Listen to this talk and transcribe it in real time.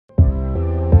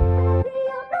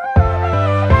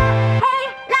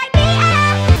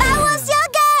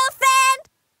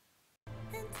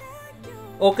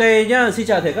Ok nhá, xin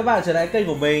chào các bạn trở lại kênh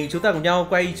của mình. Chúng ta cùng nhau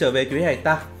quay trở về Nguyễn Hải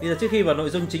Tặc. Bây giờ trước khi vào nội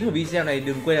dung chính của video này,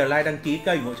 đừng quên là like, đăng ký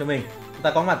kênh ủng hộ cho mình. Chúng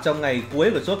ta có mặt trong ngày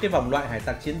cuối của suốt cái vòng loại hải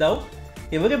tặc chiến đấu.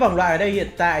 Thì với cái vòng loại ở đây hiện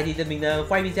tại thì mình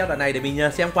quay video đoạn này để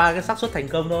mình xem qua cái xác suất thành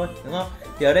công thôi, đúng không?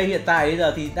 Thì ở đây hiện tại bây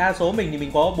giờ thì đa số mình thì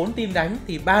mình có 4 team đánh,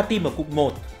 thì 3 team ở cụm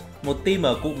 1, một team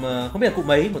ở cụm không biết là cụm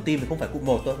mấy, một team thì không phải cụm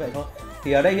 1 thôi vậy thôi.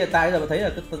 Thì ở đây hiện tại bây giờ bạn thấy là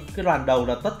cái đoàn đầu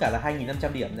là tất cả là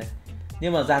 2.500 điểm này.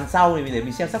 Nhưng mà dàn sau thì để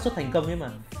mình xem xác suất thành công ấy mà.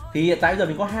 Thì hiện tại bây giờ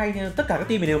mình có tất cả các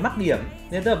team mình đều mắc điểm.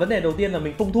 Nên vấn đề đầu tiên là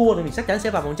mình không thua thì mình chắc chắn sẽ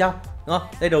vào vòng trong, đúng không?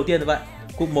 Đây đầu tiên là vậy.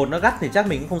 Cụm 1 nó gắt thì chắc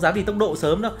mình cũng không dám đi tốc độ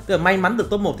sớm đâu. Tức là may mắn được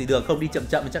top 1 thì được, không đi chậm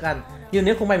chậm thì chắc ăn. Nhưng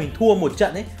nếu không may mình thua một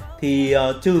trận ấy thì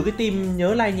trừ cái team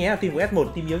nhớ like nhé là team của S1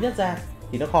 team yếu nhất ra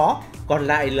thì nó khó. Còn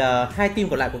lại là hai team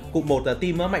còn lại của cụm 1 là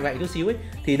team mạnh mạnh chút xíu ấy.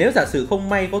 Thì nếu giả sử không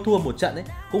may có thua một trận ấy,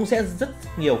 cũng sẽ rất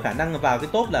nhiều khả năng vào cái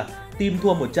top là team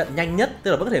thua một trận nhanh nhất,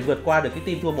 tức là vẫn có thể vượt qua được cái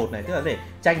team thua một này, tức là để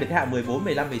tranh được cái hạng 14,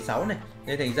 15, 16 này.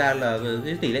 Nên thành ra là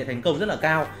cái tỷ lệ thành công rất là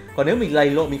cao. Còn nếu mình lầy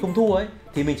lội mình không thua ấy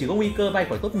thì mình chỉ có nguy cơ bay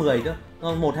khỏi top 10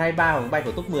 thôi. 1 2 3 hoặc bay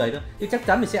khỏi top 10 thôi. Chứ chắc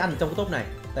chắn mình sẽ ăn trong cái top này.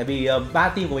 Tại vì ba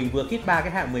team của mình vừa kít 3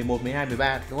 cái hạng 11, 12,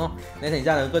 13 đúng không? Nên thành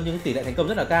ra là những tỷ lệ thành công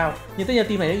rất là cao. Nhưng tất nhiên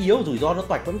team này nó yếu, rủi ro nó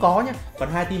toạch vẫn có nhá.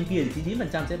 Còn hai team kia thì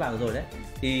 99% sẽ vào rồi đấy.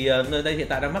 Thì đây hiện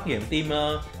tại đang mắc điểm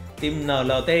team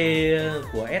NLT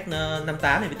của S58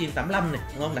 này với team 85 này,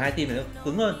 đúng không? Là hai team này nó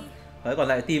cứng hơn. Đấy, còn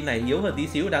lại team này yếu hơn tí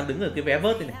xíu, đang đứng ở cái vé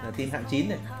vớt này, là team hạng 9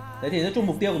 này. Đấy thì nói chung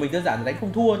mục tiêu của mình đơn giản là đánh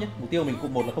không thua nhé. Mục tiêu của mình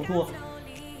cụm 1 là không thua.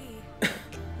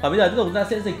 Còn bây giờ tiếp tục chúng ta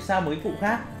sẽ dịch sang một cái cụm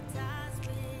khác.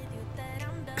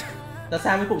 Ta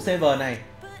sang cái cụm server này.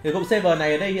 Thì cụm server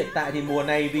này ở đây hiện tại thì mùa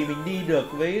này vì mình đi được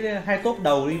với hai top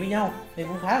đầu đi với nhau nên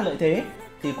cũng khá là lợi thế.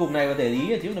 Thì cụm này có để ý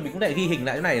chứ là mình cũng lại ghi hình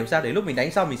lại cái này làm sao để lúc mình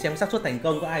đánh xong mình xem xác suất thành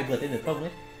công có ai vượt lên được không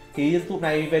ấy. Thì cụm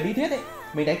này về lý thuyết ấy,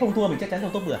 mình đánh không thua mình chắc chắn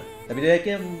trong top 10. Tại vì đây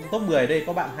cái top 10 đây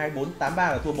có bạn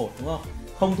 2483 là thua 1 đúng không?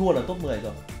 Không thua là top 10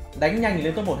 rồi. Đánh nhanh thì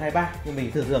lên top 1 2 3, nhưng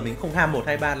mình thường mình không ham 1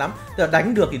 2 3 lắm. Tức là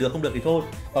đánh được thì được, không được thì thôi.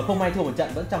 Còn không may thua một trận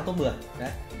vẫn trong top 10. Đấy.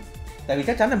 Tại vì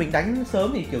chắc chắn là mình đánh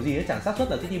sớm thì kiểu gì nó chẳng xác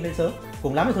suất là cái team lên sớm.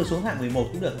 Cùng lắm thì thôi xuống hạng 11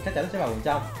 cũng được, chắc chắn sẽ vào vòng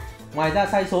trong. Ngoài ra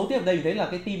sai số tiếp đây mình thấy là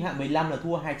cái team hạng 15 là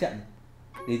thua 2 trận.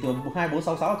 Thì từ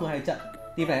 2466 là thua 2 trận.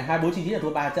 Team này 2499 là thua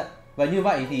 3 trận. Và như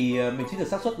vậy thì mình chỉ được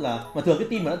xác suất là mà thường cái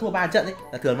team mà nó thua 3 trận ấy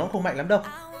là thường nó cũng không mạnh lắm đâu.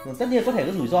 Tất nhiên có thể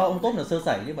có rủi ro ông top là sơ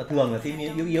sẩy, nhưng mà thường là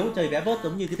team yếu chơi vé vớt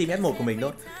giống như cái team S1 của mình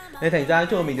thôi. Nên thành ra nói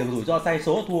chung là mình được rủi ro sai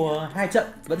số thua 2 trận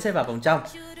vẫn sẽ vào vòng trong.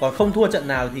 Còn không thua trận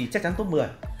nào thì chắc chắn top 10,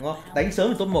 đúng không? Đánh sớm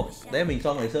thì top 1. Đấy mình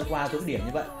cho người sơ qua số điểm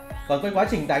như vậy. Còn cái quá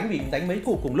trình đánh vì mình đánh mấy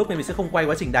cụm cùng lúc nên mình sẽ không quay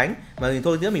quá trình đánh, mà thì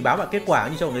thôi nữa mình báo bạn kết quả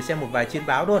như cho mọi người xem một vài chiến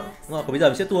báo thôi, đúng không? Còn bây giờ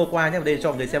mình sẽ tua qua nhé, đây cho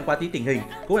mọi người xem qua tí tình hình,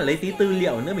 cũng là lấy tí tư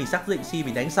liệu nữa mình xác định khi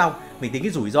mình đánh xong, mình tính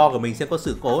cái rủi ro của mình xem có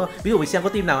sự cố, ví dụ mình xem có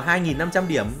team nào 2.500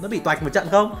 điểm nó bị toạch một trận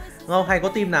không, đúng không? Hay có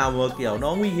team nào mà kiểu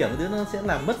nó nguy hiểm nữa nó sẽ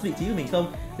làm mất vị trí của mình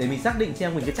không, để mình xác định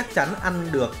xem mình có chắc chắn ăn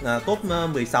được top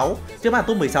 16 trước mắt,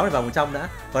 top 16 để vào vòng trong đã,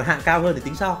 còn hạng cao hơn thì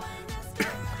tính sau.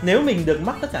 Nếu mình được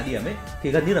mắc tất cả điểm ấy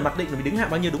thì gần như là mặc định là mình đứng hạng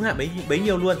bao nhiêu đúng hạng bấy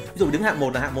nhiêu luôn. Ví dụ đứng hạng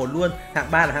 1 là hạng 1 luôn, hạng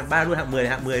 3 là hạng 3 luôn, hạng 10 là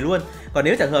hạng 10 luôn. Còn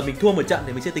nếu chẳng hợp mình thua một trận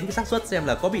thì mình sẽ tính cái xác suất xem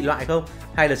là có bị loại không,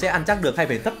 hay là sẽ ăn chắc được, hay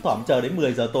phải thấp thỏm chờ đến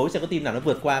 10 giờ tối xem có team nào nó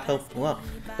vượt qua không, đúng không?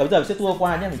 Còn bây giờ mình sẽ tua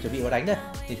qua nhé, mình chuẩn bị vào đánh đây.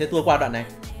 Mình sẽ tua qua đoạn này.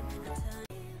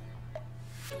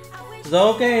 Rồi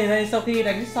ok, đây sau khi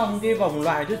đánh xong cái vòng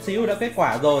loại chút xíu đã kết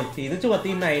quả rồi thì nói chung là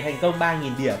team này thành công 3.000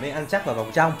 điểm nên ăn chắc vào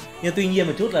vòng trong. Nhưng tuy nhiên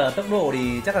một chút là tốc độ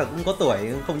thì chắc là cũng có tuổi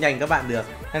không nhanh các bạn được.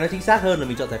 Hay nói chính xác hơn là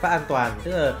mình chọn giải pháp an toàn.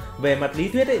 Tức là về mặt lý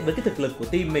thuyết ấy, với cái thực lực của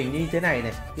team mình như thế này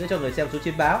này, đưa cho người xem số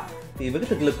chiến báo. Thì với cái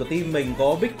thực lực của team mình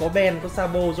có Big, có Ben, có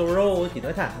Sabo, Zoro ấy, thì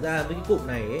nói thẳng ra với cái cụm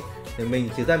này ấy, thì mình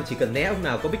chỉ cần né ông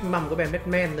nào có Big Mom, có Ben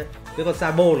Batman thôi. Với con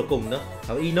Sabo là cùng đó,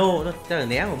 có Ino nữa, chắc là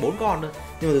né khoảng 4 con thôi.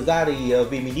 Nhưng mà thực ra thì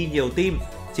vì mình đi nhiều team,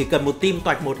 chỉ cần một team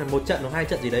toạch một trận hoặc 2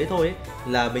 trận gì đấy thôi ấy,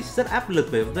 là mình rất áp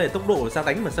lực về vấn đề tốc độ, sao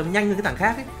đánh mà sao nhanh hơn cái thằng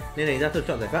khác ấy. Nên thành ra tôi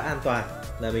chọn giải pháp an toàn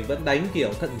là mình vẫn đánh kiểu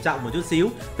thận trọng một chút xíu.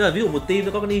 Tức là ví dụ một team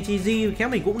nó có con Ichizi khéo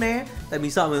mình cũng né, tại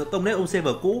mình sợ mà tông nét ông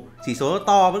server cũ chỉ số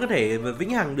to vẫn có thể vĩnh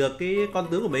hằng được cái con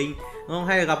tướng của mình, đúng không?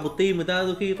 Hay là gặp một team người ta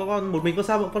đôi khi có một mình có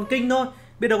sao con kinh thôi,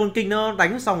 biết đâu con kinh nó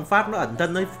đánh xong phát nó ẩn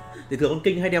thân đấy, thì thường con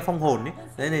kinh hay đeo phong hồn ấy.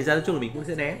 Đấy này ra nói chung là mình cũng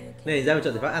sẽ né. Nên thành ra mình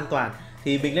chọn giải pháp an toàn.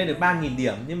 Thì mình lên được 3.000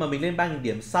 điểm, nhưng mà mình lên 3.000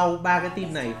 điểm sau 3 cái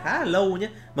team này khá là lâu nhé.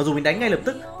 Mặc dù mình đánh ngay lập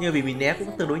tức nhưng vì mình né cũng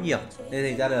tương đối nhiều nên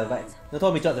thành ra là vậy. Nên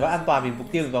thôi mình chọn giải pháp an toàn vì mục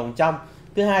tiêu mình vào vòng trong.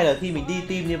 Thứ hai là khi mình đi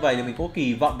team như vậy thì mình có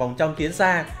kỳ vọng vòng trong tiến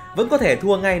xa, vẫn có thể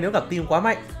thua ngay nếu gặp team quá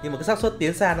mạnh, nhưng mà cái xác suất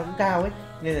tiến xa nó cũng cao ấy.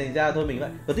 nên thành ra thôi mình vậy.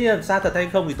 Có tí là xa thật hay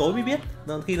không thì tối mới biết,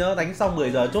 khi nó đánh xong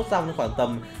 10 giờ chốt xong khoảng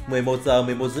tầm 11 giờ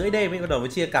 11 rưỡi đêm mới bắt đầu mới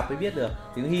chia cặp mới biết được.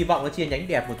 Thì hy vọng nó chia nhánh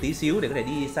đẹp một tí xíu để có thể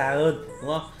đi xa hơn, đúng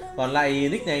không? Còn lại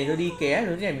nick này nó đi ké,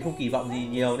 cái này mình không kỳ vọng gì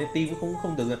nhiều nên team cũng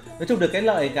không được. Nói chung được cái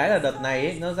lợi cái là đợt này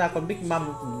ấy, nó ra con Big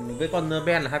Mom với con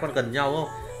Ben là hai con gần nhau, không?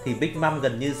 Thì Big Mom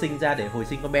gần như sinh ra để hồi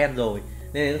sinh con Ben rồi,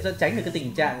 nên nó sẽ tránh được cái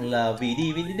tình trạng là vì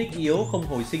đi với nick yếu không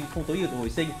hồi sinh, không tối ưu được hồi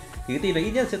sinh. Thì cái team này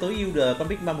ít nhất sẽ tối ưu được con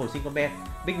Big Mom hồi sinh con Ben.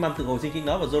 Big Mom tự hồi sinh chính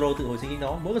nó và Zoro tự hồi sinh chính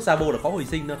nó. Mỗi con Sabo là có hồi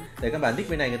sinh thôi. Để các bản nick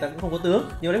bên này người ta cũng không có tướng,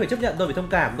 nhưng đấy phải chấp nhận thôi, phải thông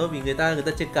cảm thôi, vì người ta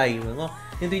trên cày đúng không?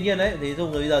 Nhưng tuy nhiên đấy thì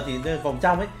bây giờ thì vòng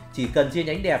trong ấy chỉ cần chia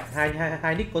nhánh đẹp,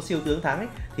 hai nick có siêu tướng thắng ấy,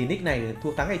 thì nick này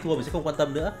thua thắng hay thua mình sẽ không quan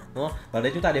tâm nữa, đúng không? Và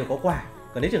đấy chúng ta đều có quả.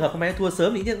 Còn nếu trường hợp không may thua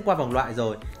sớm thì cũng qua vòng loại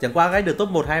rồi, chẳng qua cái được top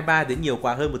 1, 2, 3 đến nhiều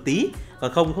quả hơn một tí,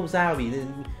 còn không sao,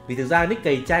 vì thực ra nick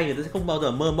cày chay người ta sẽ không bao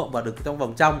giờ mơ mộng vào được trong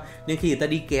vòng trong, nên khi người ta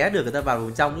đi ké được người ta vào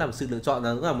vòng trong là một sự lựa chọn,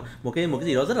 là một cái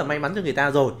gì đó rất là may mắn cho người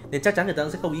ta rồi, nên chắc chắn người ta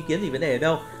sẽ không ý kiến gì vấn đề ở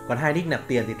đâu. Còn hai nick nạp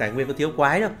tiền thì tài nguyên có thiếu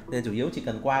quái đâu, nên chủ yếu chỉ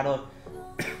cần qua thôi.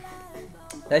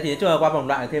 Đấy thì nói chung là qua vòng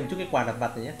loại thêm một chút cái quà đặt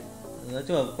vặt này nhé. Nói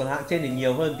chung là còn hạng trên thì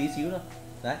nhiều hơn tí xíu nữa.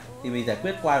 Đấy thì mình giải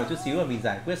quyết qua được chút xíu là mình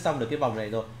giải quyết xong được cái vòng này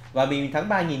rồi. Và mình thắng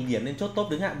 3.000 điểm nên chốt top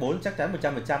đứng hạng 4 chắc chắn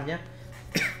 100% nhé.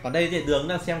 Còn đây thì Đường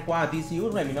đang xem qua tí xíu,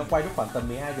 lúc này mình đang quay lúc khoảng tầm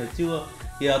 12 giờ trưa.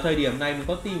 Thì ở thời điểm này mình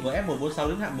có team của F146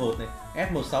 đứng hạng 1 này,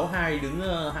 F162 đứng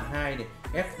hạng 2 này,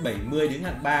 F70 đứng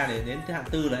hạng 3 này, đến hạng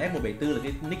 4 là F174 là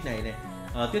cái nick này này.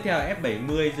 Tiếp theo là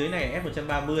F70, dưới này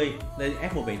F130, đây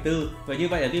F174. Và như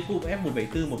vậy là cái cụm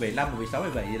F174, 175, 176,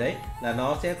 17 gì đấy là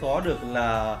nó sẽ có được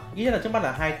là ít nhất là trước mắt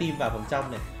là 2 team vào vòng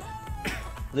trong này.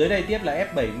 Dưới đây tiếp là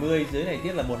F70, dưới này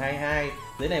tiếp là 122,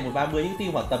 dưới này 130, những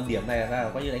team khoảng tầm điểm này là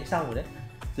coi như đánh xong rồi đấy.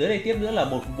 Dưới đây tiếp nữa là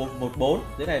 1114,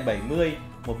 dưới này 70,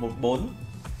 114,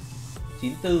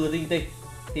 94 tinh tinh.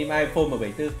 Team iPhone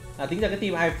 174. Tính ra cái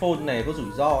team iPhone này có rủi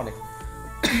ro này.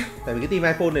 Tại vì cái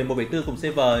team iPhone này 174 cùng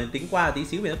server, tính qua tí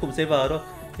xíu thì nó cùng server thôi.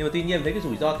 Nhưng mà tuy nhiên thấy cái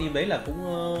rủi ro team đấy là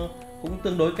cũng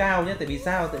tương đối cao nhé. Tại vì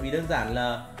sao? Tại vì đơn giản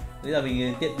là bây giờ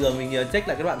mình tiện đường mình check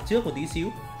lại cái đoạn trước một tí xíu.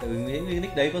 Tại vì cái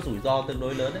nick đấy có rủi ro tương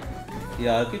đối lớn đấy. Thì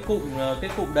cái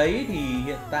cụm đấy thì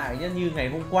hiện tại nhá, như ngày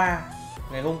hôm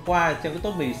qua trong cái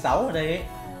top 16 ở đây ấy,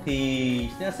 thì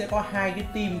sẽ có hai cái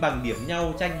team bằng điểm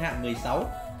nhau tranh hạng 16,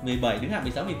 17 đứng hạng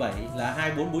 16, 17 là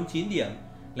 2449 điểm.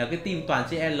 Là cái team toàn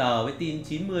chữ L với team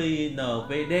 90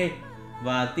 NVD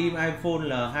và team iPhone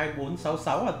là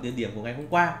 2466 là điểm của ngày hôm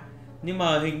qua. Nhưng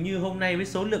mà hình như hôm nay với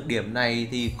số lượng điểm này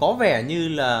thì có vẻ như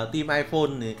là team iPhone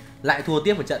thì lại thua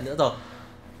tiếp một trận nữa rồi.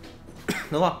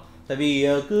 Đúng không? Tại vì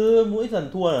cứ mỗi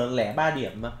lần thua là lẻ 3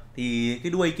 điểm mà. Thì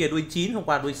cái đuôi kia đuôi 9, hôm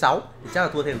qua đuôi 6 thì chắc là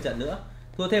thua thêm một trận nữa.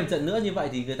 Thua thêm một trận nữa như vậy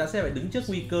thì người ta sẽ phải đứng trước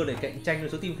nguy cơ để cạnh tranh với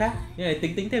số team khác. Như này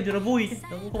tính thêm cho nó vui chứ.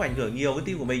 Nó cũng không ảnh hưởng nhiều cái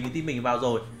team của mình, team mình vào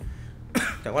rồi.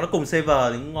 Chẳng qua nó cùng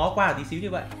server thì ngó qua tí xíu như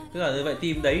vậy. Tức là như vậy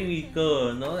team đấy nguy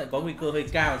cơ nó lại có nguy cơ hơi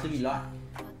cao sẽ bị loại.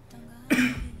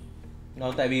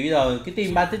 Tại vì bây giờ cái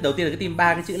team ba đầu tiên là cái team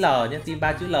 3 cái chữ L nhé, team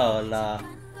 3 chữ L là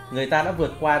người ta đã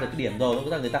vượt qua được cái điểm rồi,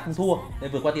 tức là người ta không thua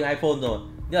nên vượt qua team iPhone rồi.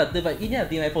 Nhưng mà như vậy ít nhất là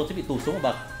team iPhone sẽ bị tụt xuống một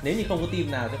bậc. Nếu như không có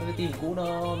team nào cho cái team cũ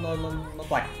nó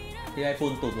toạch, team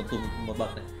iPhone tụt một bậc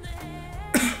này.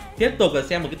 Tiếp tục là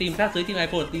xem một cái team khác dưới team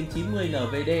iPhone, team 90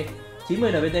 NVD.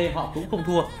 90 NVD họ cũng không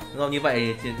thua. Rồi như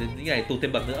vậy thì cái này tụt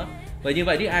thêm bậc nữa. Vậy như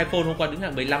vậy thì iPhone hôm qua đứng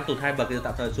hạng 15 tụt 2 bậc thì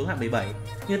tạm thời xuống hạng 17.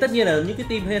 Nhưng tất nhiên là những cái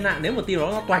team hơi nặng, nếu một team đó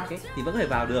nó toạch ấy thì vẫn có thể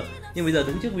vào được. Nhưng bây giờ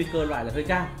đứng trước nguy cơ loại là hơi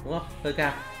cao, đúng không? Hơi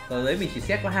cao. Rồi đấy mình chỉ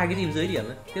xét có hai cái team dưới điểm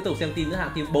thôi. Tiếp tục xem team nữa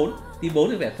hạng team 4. Team 4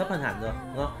 thì vẻ thấp hơn hẳn rồi,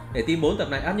 đúng không? Để team 4 tập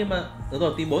này nhưng mà đúng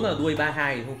rồi, team 4 là đuôi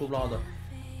 32 thì không lo rồi.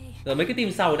 Rồi mấy cái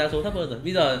team sau đa số thấp hơn rồi.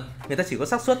 Bây giờ người ta chỉ có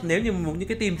xác suất nếu như những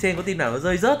cái team trên có team nào nó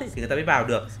rơi rớt ấy, thì người ta mới vào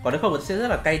được. Còn nếu không thì sẽ rất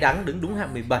là cay đắng đứng đúng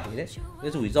hạng 17 đấy.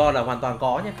 Cái rủi ro là hoàn toàn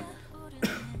có nhé.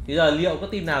 Bây giờ liệu có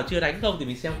team nào chưa đánh không thì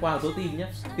mình xem qua số team nhé.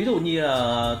 Ví dụ như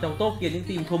là trong top kia những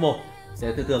team thua 1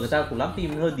 để thường người ta cũng lắm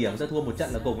team hơn điểm ra thua một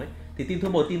trận là cùng ấy. Thì team thua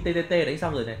 1 team TTT đánh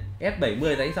xong rồi này,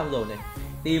 F70 đánh xong rồi này.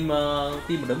 Team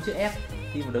một đống chữ F,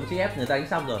 team một đống chữ F người ta đánh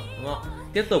xong rồi, đúng không?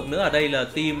 Tiếp tục nữa ở đây là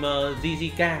team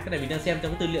GGK, cái này mình đang xem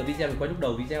trong cái tư liệu video mình quay lúc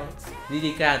đầu video ấy.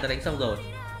 GGK người ta đánh xong rồi.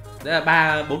 Đấy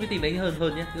là 4 cái team đánh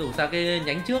hơn nhé. Ví dụ sao cái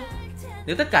nhánh trước.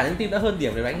 Nếu tất cả những team đã hơn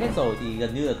điểm để đánh hết rồi thì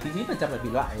gần như là 99% là bị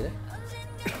loại đấy.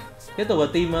 Tiếp tục là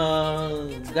team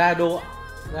Gado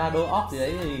Off gì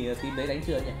đấy thì team đấy đánh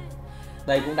chưa nhỉ?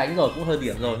 Đây cũng đánh rồi, cũng hơn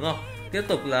điểm rồi đúng không? Tiếp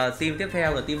tục là team tiếp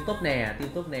theo là team top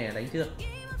nè đánh chưa?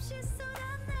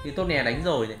 Team top nè đánh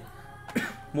rồi này.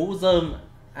 Mũ rơm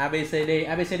ABCD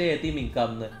là team mình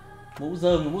cầm rồi. Mũ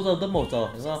rơm top 1 rồi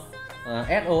đúng không?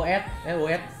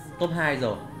 SOS top 2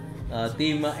 rồi.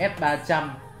 Team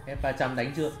F300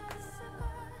 đánh chưa?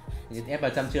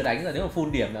 F300 chưa đánh rồi, nếu mà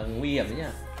full điểm là nguy hiểm đấy nhá.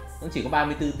 Cũng chỉ có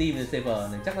 34 team trên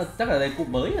server này, chắc là đây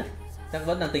cụm mới rồi. Chắc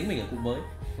vẫn đang tính mình ở cụm mới.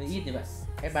 Nên ít như vậy.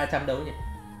 F300 đâu nhỉ?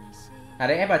 À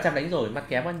đây F300 đánh rồi, mắt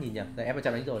kém quá nhìn nhầm. Đây F300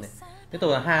 đánh rồi này. Tiếp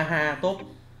tục là ha top.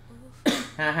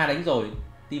 ha đánh rồi.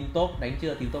 Team top đánh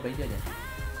chưa? Team top đánh chưa nhỉ?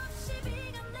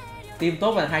 Team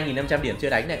top là 2500 điểm chưa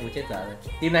đánh này, ôi chết dở rồi.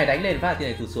 Team này đánh lên phát là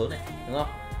team này tụt xuống này, đúng không?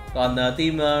 Còn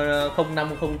team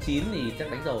 0509 thì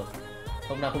chắc đánh rồi.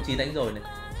 0509 đánh rồi này.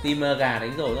 Team gà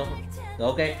đánh rồi đúng không? Rồi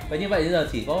ok. Và như vậy bây giờ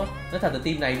chỉ có nói thật là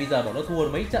team này bây giờ bảo nó thua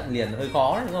mấy trận liền hơi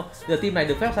khó đấy, đúng không? Giờ team này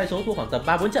được phép sai số thua khoảng tầm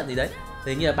 3-4 trận gì đấy.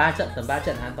 Thì như là 3 trận, tầm 3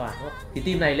 trận an toàn đúng không? Thì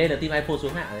team này lên là team iPhone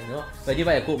xuống hạ đấy, đúng không? Và như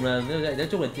vậy cụm là nói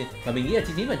chung là và mình nghĩ là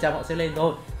 99% họ sẽ lên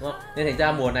thôi, đúng không? Nên thành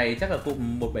ra mùa này chắc là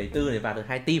cụm 174 này vào được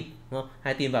 2 team, đúng không?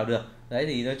 2 team vào được. Đấy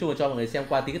thì nói chung là cho mọi người xem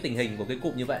qua tí cái tình hình của cái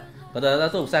cụm như vậy. Còn giờ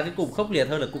ta sang cái cụm khốc liệt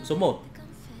hơn là cụm số 1.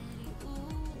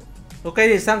 Ok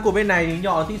thì sang cụm bên này thì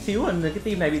nhỏ tí xíu là cái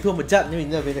team này bị thua một trận, nhưng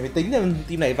mình giờ phải tính là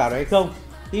team này vào được hay không.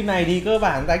 Team này thì cơ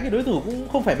bản đánh cái đối thủ cũng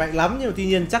không phải mạnh lắm, nhưng mà tuy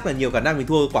nhiên chắc là nhiều khả năng mình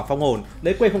thua quả phong hồn.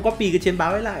 Lấy quên không copy cái chiến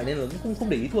báo ấy lại nên là cũng không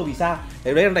để ý thua vì sao.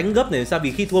 Đấy em đánh gấp này sao,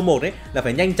 vì khi thua một ấy là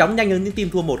phải nhanh hơn những team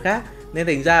thua một khác. Nên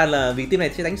thành ra là vì team này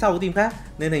sẽ đánh sau cái team khác,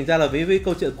 nên thành ra là với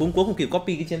câu chuyện cuống không kịp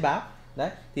copy cái chiến báo. Đấy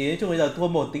thì nói chung bây giờ thua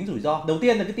một tính rủi ro. Đầu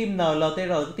tiên là cái team NLTR,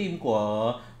 cái team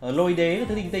của lôi đế cái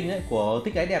thứ tinh tinh ấy, của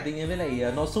thích gái đẹp tinh với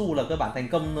lại nó su là cơ bản thành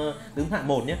công đứng hạng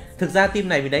 1 nhé. Thực ra team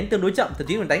này mình đánh tương đối chậm, thậm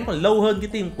chí mình đánh còn lâu hơn cái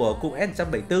team của cụm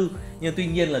S174, nhưng tuy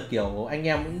nhiên là kiểu anh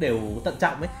em cũng đều tận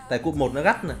trọng ấy, tại cụm 1 nó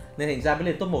gắt này, nên thành ra mới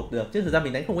lên top 1 được, chứ thực ra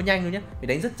mình đánh không có nhanh đâu nhé, mình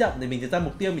đánh rất chậm thì mình thực ra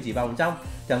mục tiêu mình chỉ vào vòng trong,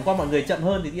 chẳng qua mọi người chậm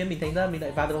hơn thì mình thành ra mình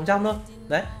lại vào được vòng trong thôi.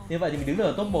 Đấy, như vậy thì mình đứng được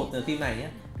ở top 1 team này nhé.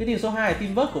 Cái team số 2 là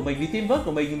team vớt của mình, vì team vớt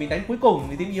của mình đánh cuối cùng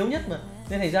thì team yếu nhất mà,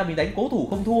 nên thành ra mình đánh cố thủ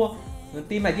không thua.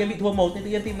 Team này bị thua một,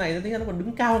 nên team này nó còn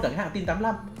đứng cao hơn cả cái hạng team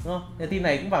 85, đúng không? Nên team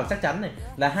này cũng vào chắc chắn này,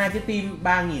 là hai cái team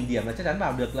 3000 điểm là chắc chắn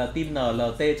vào được, là team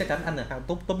NLT chắc chắn ăn được hạng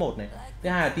top 1 này. Thứ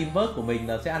hai là team vớt của mình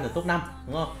là sẽ ăn được top 5,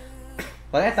 đúng không?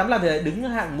 Còn S85 thì đứng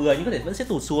hạng 10 nhưng có thể vẫn sẽ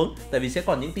tụt xuống, tại vì sẽ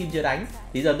còn những team chưa đánh.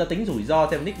 Thì giờ ta tính rủi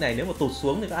ro xem nick này nếu mà tụt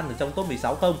xuống thì có ăn được trong top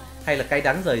 16 không, hay là cay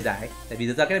đắng rời giải. Tại vì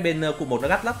thực ra cái bên cụm 1 nó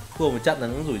gắt lắm, thua một trận là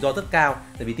nó rủi ro rất cao.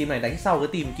 Tại vì team này đánh sau cái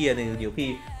team kia thì nhiều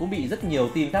khi cũng bị rất nhiều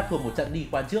team khác thua một trận đi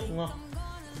qua trước, đúng không?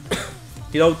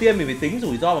 Thì đầu tiên mình phải tính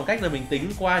rủi ro bằng cách là mình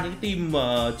tính qua những team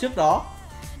trước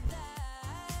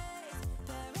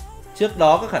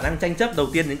đó có khả năng tranh chấp. Đầu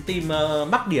tiên những team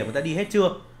mắc điểm người ta đi hết chưa,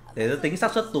 để nó tính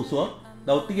xác suất tụt xuống.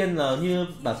 Đầu tiên là như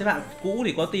bảng xếp hạng cũ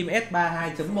thì có team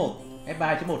S32.1,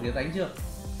 S32.1 thì đánh chưa?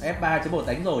 S3.1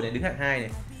 đánh rồi này, đứng hạng 2 này.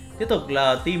 Tiếp tục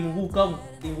là team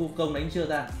Wukong đánh chưa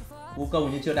ta?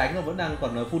 Wukong như chưa đánh, nó vẫn đang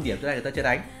còn full điểm, chỗ này người ta chưa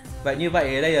đánh. Vậy như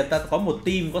vậy ở đây là ta có một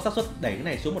team có xác suất đẩy cái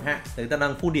này xuống một hạng, người ta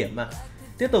đang full điểm mà.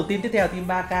 Tiếp tục team tiếp theo team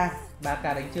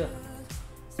 3K đánh chưa?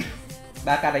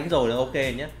 3K đánh rồi là ok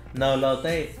nhé.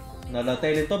 NLT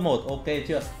lên top 1 ok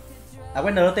chưa? À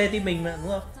quên, NLT team mình mà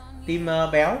đúng không? Team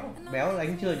béo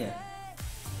đánh chưa nhỉ?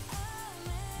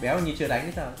 Béo như chưa đánh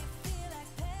hay sao?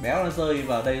 Béo nó rơi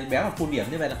vào đây, béo là full điểm,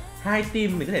 như vậy là hai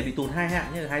team mình có thể bị tụt hai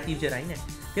hạng nhé, hai team chưa đánh này.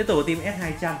 Tiếp tục là team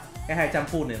S200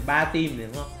 full này, 3 team này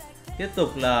đúng không? Tiếp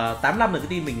tục là 85 là cái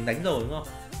team mình đánh rồi đúng không?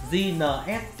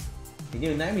 GNS thì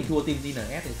như nãy mình thua team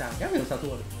GNS thì sao? Chắc hiểu sao thua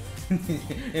được.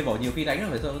 Nên bảo nhiều khi đánh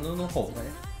là phải nó khổ vậy.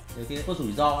 Nhiều khi nó có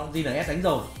rủi ro. GNS đánh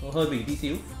rồi, hơi mình tí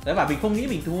xíu. Đấy, và mình không nghĩ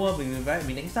mình thua,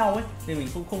 mình đánh sau ấy, nên mình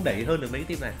cũng không đẩy hơn được mấy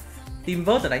cái team này. Team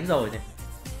vớt là đánh rồi này.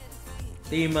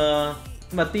 Team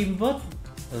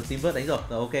vớt đánh rồi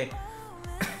ok.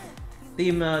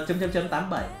 Team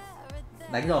 .87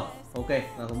 đánh rồi ok,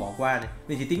 là bỏ qua này.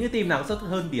 Mình chỉ tính cái team nào có suất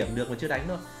hơn điểm được mà chưa đánh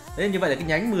thôi. Thế như vậy là cái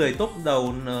nhánh 10 top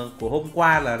đầu của hôm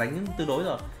qua là đánh tương đối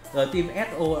rồi. Rồi team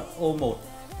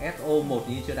SO1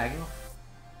 thì chưa đánh không?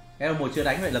 SO1 chưa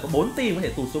đánh, vậy là có 4 team có thể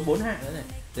tụt xuống 4 hạng nữa này.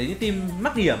 Để những team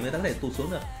mắc điểm người ta có thể tụt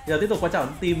xuống được. Giờ tiếp tục quan trọng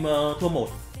team thua 1,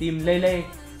 team Lele.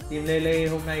 Team Lele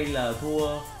hôm nay là thua.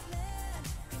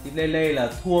 Team Lele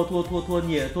là thua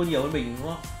nhiều hơn mình đúng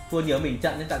không? Thua nhiều hơn mình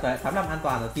trận, nên tại 85 an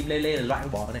toàn là team Lele là loại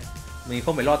bỏ này. Mình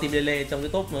không phải lo team Lele trong cái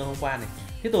top hôm qua này.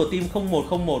 Tiếp tục team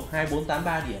 0101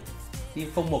 2483 điểm. Team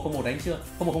 0101 đánh chưa?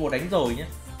 0101 đánh rồi nhé.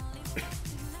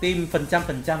 Team phần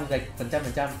trăm gạch phần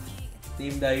trăm.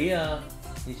 Team đấy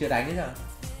thì chưa đánh đấy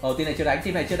sao? Team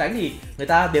này chưa đánh thì người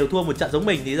ta đều thua một trận giống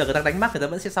mình, thì giờ người ta đánh mắc người ta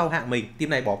vẫn sẽ sau hạng mình. Team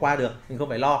này bỏ qua được, mình không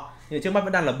phải lo. Nhưng trước mắt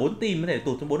vẫn đang là 4 team có thể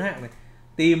tụt xuống 4 hạng này.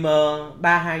 Team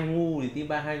 32 ngu thì team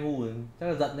 32 ngu chắc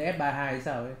là giận đến F32 hay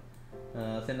sao ấy.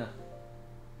 Xem nào.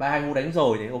 32 ngu đánh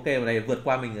rồi thì ok, vào này vượt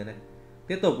qua mình rồi này.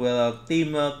 Tiếp tục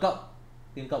team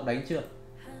cộng đánh chưa?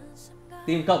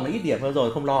 Team cộng là ít điểm hơn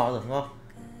rồi, không lo rồi đúng không?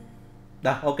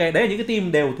 Đó, ok, đấy là những cái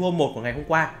team đều thua 1 của ngày hôm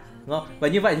qua. đúng không? Và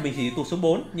như vậy thì mình chỉ tụt xuống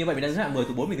 4, như vậy mình đang đứng hạng 10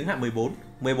 tụt 4 mình đứng hạng 14.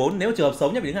 14 nếu trường hợp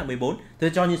xấu nhất mình đứng hạng 14, thì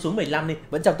cho như xuống 15 đi,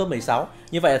 vẫn trong top 16.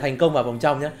 Như vậy là thành công vào vòng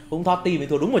trong nhá. Cũng thoát team mình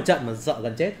thua đúng một trận mà sợ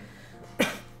gần chết.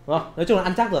 Đúng không? Nói chung là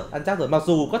ăn chắc rồi. Mặc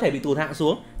dù có thể bị tụt hạng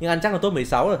xuống nhưng ăn chắc là top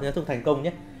 16 rồi, nói chung thành công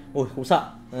nhé. Ui cũng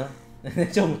sợ. Nói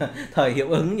chung là thời hiệu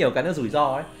ứng nhiều cái nó rủi ro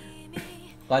ấy.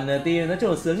 Còn team nói chung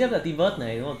là sướng nhất là team vớt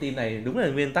này, đúng không? Team này đúng là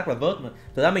nguyên tắc là vớt mà.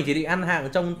 Thực ra mình chỉ định ăn hạng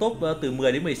trong top từ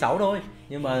 10 đến 16 thôi.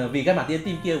 Nhưng mà vì cái bản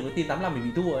team kia của team 85 mình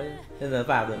bị thua ấy, nên là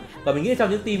vào được. Và mình nghĩ trong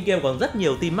những team kia còn rất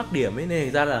nhiều team mắc điểm ấy,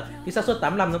 nên ra là cái xác suất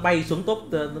 85 nó bay xuống top,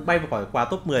 nó bay vào khỏi qua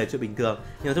top 10 là chuyện bình thường.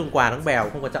 Nhưng mà quà nó bèo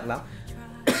không quan trọng lắm.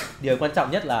 Điều quan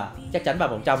trọng nhất là chắc chắn vào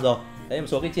vòng trong rồi. Đấy là một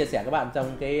số cái chia sẻ các bạn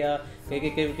trong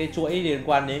cái chuỗi liên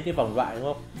quan đến cái vòng loại, đúng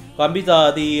không? Còn bây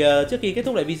giờ thì trước khi kết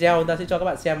thúc lại video, ta sẽ cho các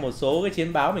bạn xem một số cái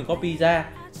chiến báo mình copy ra.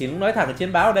 Thì cũng nói thẳng là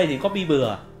chiến báo ở đây thì copy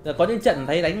bừa. Có những trận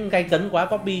thấy đánh gay cấn quá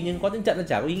copy, nhưng có những trận nó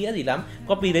chả có ý nghĩa gì lắm.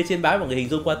 Copy lấy chiến báo mọi người hình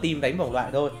dung qua team đánh vòng loại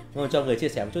thôi. Nhưng mà cho người chia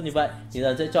sẻ một chút như vậy. Thì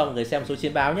giờ sẽ cho mọi người xem một số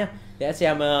chiến báo nhé. Sẽ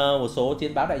xem một số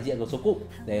chiến báo đại diện của số cụm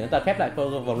để chúng ta khép lại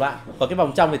vòng loại. Còn cái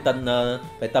vòng trong thì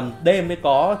phải tầm đêm mới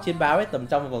có chiến báo ấy, tầm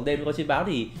trong vòng đêm mới có chiến báo,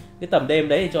 thì cái tầm đêm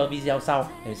đấy thì cho video sau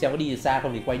để xem có đi xa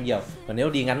không thì quay nhiều, còn nếu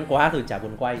đi ngắn quá thì chả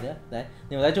buồn quay nữa đấy.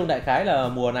 Nhưng mà nói chung đại khái là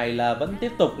mùa này là vẫn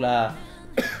tiếp tục là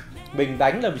mình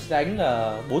đánh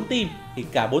là 4 team, thì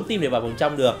cả 4 team đều vào vòng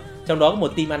trong được, trong đó có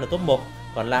một team ăn được top 1,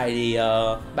 còn lại thì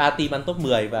 3 team ăn top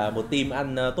 10 và một team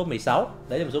ăn top 16.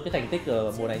 Đấy là một số cái thành tích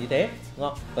ở mùa này như thế, đúng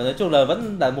không? Còn nói chung là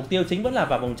vẫn là mục tiêu chính vẫn là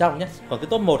vào vòng trong nhé. Còn cái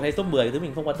top 1 hay top 10 cái thứ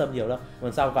mình không quan tâm nhiều đâu.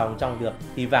 Còn sau vào vòng trong được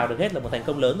thì vào được hết là một thành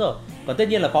công lớn rồi. Còn tất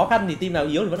nhiên là khó khăn thì team nào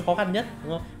yếu thì vẫn khó khăn nhất,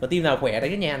 đúng không? Và team nào khỏe đánh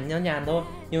cái nhàn thôi.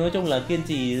 Nhưng nói chung là kiên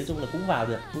trì, nói chung là cũng vào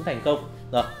được, cũng thành công.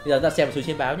 Rồi, bây giờ ta xem một số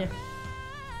chiến báo nhé.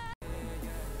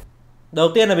 Đầu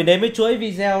tiên là mình đến với chuỗi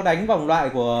video đánh vòng loại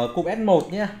của cụm S1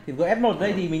 nhá. Thì của S1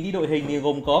 đây thì mình đi đội hình thì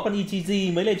gồm có con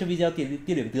Ichiji mới lên cho video tiêu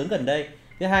điểm tướng gần đây.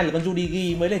 Thứ hai là con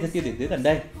Yudigi mới lên cho tiêu điểm tướng gần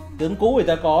đây. Tướng cũ người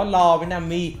ta có Lo với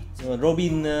Nami,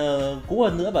 Robin cũ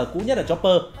hơn nữa và cũ nhất là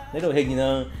Chopper. Đấy đội hình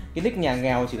cái nick nhà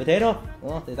nghèo chỉ có thế thôi,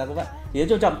 đúng không? Thì ta có vậy. Thì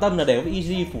cho trọng tâm là để có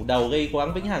Easy phủ đầu gây cố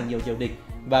gắng vĩnh hằng nhiều chiều địch,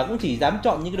 và cũng chỉ dám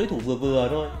chọn những cái đối thủ vừa vừa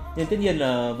thôi. Nhưng tất nhiên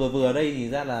là vừa vừa đây thì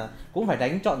ra là cũng phải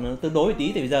đánh chọn tương đối một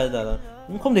tí, thì bây giờ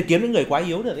cũng không thể kiếm những người quá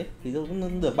yếu được ấy, thì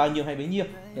cũng được bao nhiêu hay bấy nhiêu.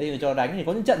 Đây mà cho đánh thì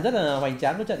có những trận rất là hoành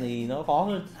tráng, có trận thì nó khó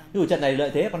hơn. Ví dụ trận này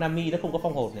lợi thế con Nami nó không có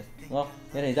phong hồn này, đúng không?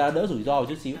 Nên thành ra đỡ rủi ro một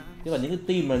chút xíu. Chứ còn những cái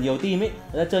team mà nhiều team ấy,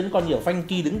 người ta chơi những con nhiều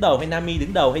Franky đứng đầu hay Nami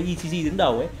đứng đầu hay Ichiji đứng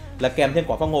đầu ấy là kèm thêm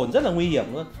quả phong hồn rất là nguy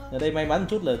hiểm luôn. Ở đây may mắn một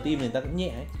chút là team người ta cũng nhẹ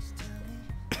ấy.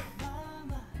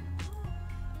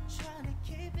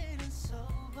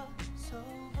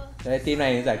 Đây, team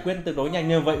này giải quyết tương đối nhanh,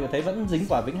 như vậy mà thấy vẫn dính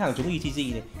quả vĩnh hằng trúng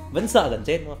Ichiji này, vẫn sợ gần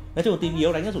chết, đúng không? Nói chung là team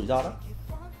yếu đánh nó rủi ro lắm.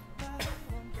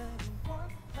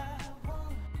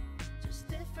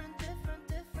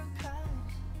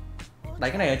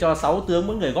 Đánh cái này cho 6 tướng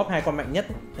mỗi người góp 2 con mạnh nhất,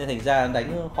 nên thành ra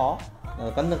đánh khó.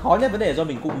 Còn khó nhất vấn đề do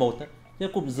mình cụm 1 thôi. Chứ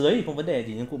cụm dưới thì không vấn đề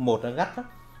gì, nhưng cụm 1 nó gắt lắm.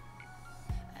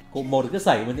 Cụm 1 cứ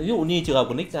sẩy, ví dụ như trường hợp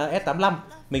của nick S85,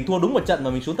 mình thua đúng một trận mà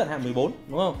mình xuống tận hạng 14,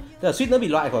 đúng không? Tức là suýt nữa bị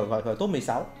loại khỏi top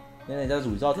 16. Nên là ra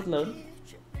rủi ro rất lớn.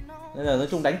 Nên là nói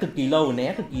chung đánh cực kỳ lâu và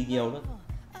né cực kỳ nhiều nữa.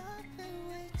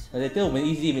 Rồi tiếp tục mình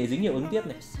easy mình dính hiệu ứng tiếp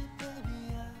này.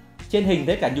 Trên hình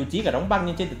thấy cả nhụt chí cả đóng băng,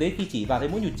 nhưng trên thực tế khi chỉ vào thấy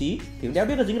mỗi nhụt chí thì cũng đéo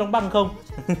biết có dính đóng băng không.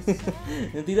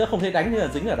 Tí nữa không thấy đánh thì là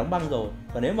dính là đóng băng rồi.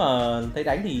 Còn nếu mà thấy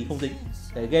đánh thì không dính.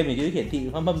 Cái game này cứ hiển thị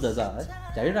hâm dở ấy,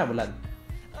 chả biết nào một lần.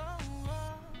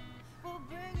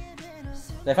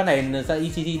 Đây phát này sao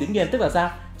ECG đứng yên, tức là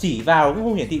sao? Chỉ vào cũng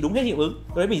không hiển thị đúng hết hiệu ứng.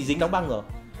 Đấy mình dính đóng băng rồi.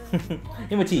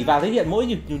 Nhưng mà chỉ vào thấy hiện mỗi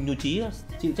nhụt chí thôi,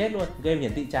 chịu chết luôn. Game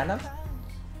hiển thị chán lắm.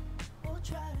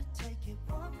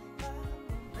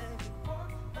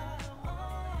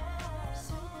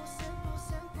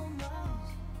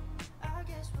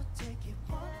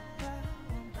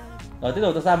 Rồi tiếp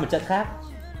tục ta sang một trận khác.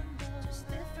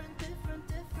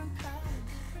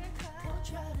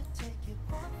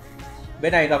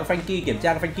 Bên này là có Franky, kiểm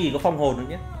tra Franky có phong hồn nữa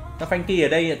nhé. Nó Franky ở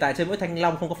đây tại trên mỗi thanh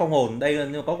long không có phong hồn,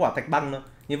 đây có quả thạch băng nữa.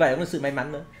 Như vậy cũng là sự may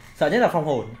mắn nữa. Sợ nhất là phong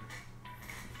hồn.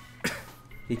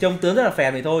 Thì trông tướng rất là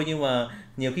phèn thì thôi, nhưng mà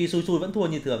nhiều khi xui vẫn thua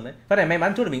như thường đấy. Phát này may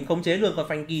mắn chút là mình khống chế luôn con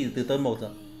Franky từ turn 1 rồi.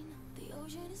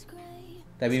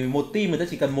 Tại vì một team người ta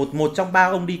chỉ cần một trong 3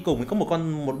 ông đi cùng, có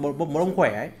một ông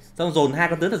khỏe ấy, xong dồn 2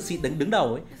 con tướng thật xịn đứng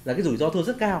đầu ấy, là cái rủi ro thua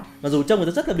rất cao. Mà dù trông người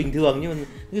ta rất là bình thường nhưng mà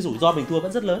cái rủi ro mình thua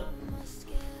vẫn rất lớn.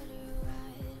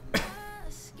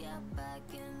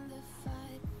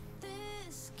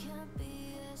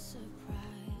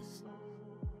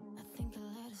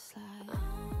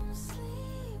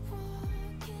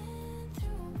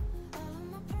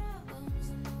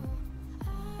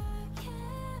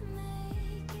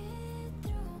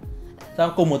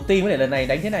 Xong cùng một team để lần này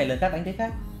đánh thế này, lần khác đánh thế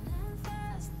khác.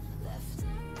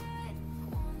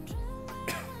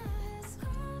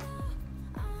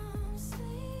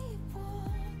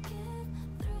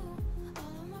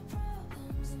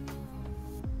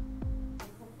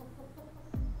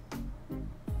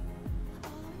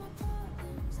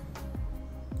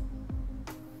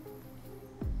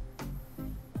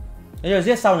 Nếu như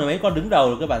giết xong rồi mấy con đứng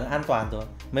đầu các bạn an toàn rồi.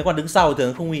 Mấy con đứng sau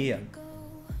thường không nguy hiểm.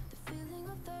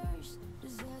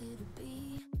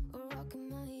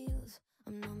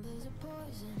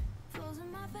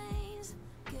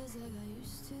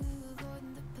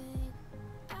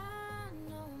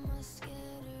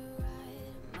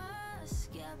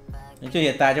 Nói chung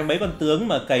hiện tại trong mấy con tướng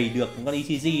mà cày được con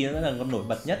ECG nó là con nổi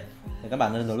bật nhất. Thì các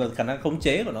bạn nổi bật khả năng khống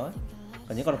chế của nó.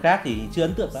 Còn những con khác thì chưa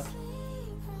ấn tượng lắm.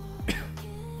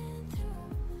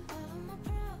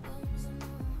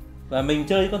 Và mình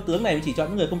chơi con tướng này mình chỉ chọn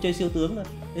những người không chơi siêu tướng thôi.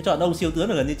 Nếu chọn ông siêu tướng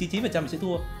là gần như 99% sẽ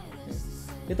thua.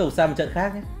 Tiếp tục sang một trận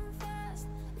khác nhé.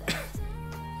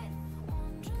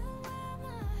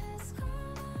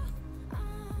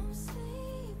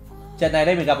 Trận này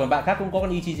đây mình gặp một bạn khác cũng có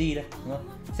con ECG đây, đúng không?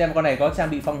 Xem con này có trang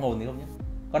bị phong hồn thì không nhé.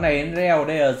 Con này reo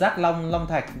đây là rác long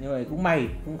thạch, nhưng mà cũng may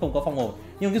cũng không có phong hồn.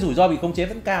 Nhưng cái rủi ro bị khống chế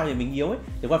vẫn cao thì mình yếu ấy.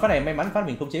 Thì con phát này may mắn phát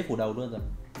mình khống chế phủ đầu luôn rồi.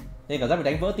 Nên cảm giác mình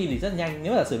đánh vỡ team thì rất nhanh.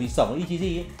 Nếu mà giả sử bị sổng ECG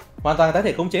ấy, hoàn toàn có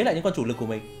thể khống chế lại những con chủ lực của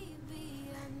mình.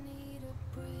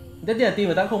 Tất nhiên là team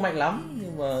người ta cũng không mạnh lắm,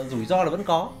 nhưng mà rủi ro là vẫn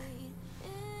có.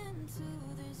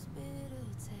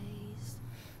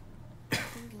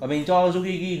 Và mình cho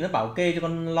Yugigi nó bảo kê cho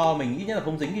con lo mình ít nhất là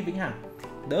không dính cái vĩnh hằng,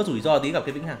 đỡ rủi ro tí gặp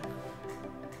cái vĩnh hằng.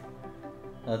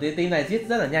 Ở team này giết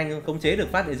rất là nhanh, khống chế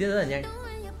được phát để giết rất là nhanh.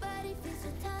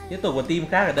 Tiếp tục một team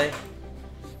khác ở đây.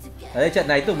 Ở đây trận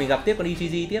này tụi mình gặp tiếp con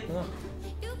ECG tiếp, đúng không?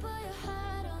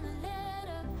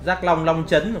 Giác long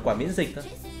chấn quả miễn dịch thôi,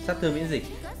 sát thương miễn dịch.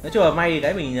 Nói chung là may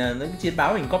cái mình những chiến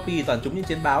báo mình copy toàn chúng những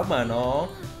chiến báo mà nó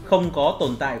không có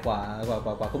tồn tại quả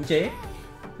khống chế.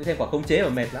 Thế thêm quả khống chế mà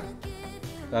mệt lắm.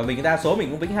 Và mình đa số mình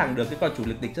cũng vĩnh hằng được cái con chủ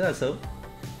lực địch rất là sớm.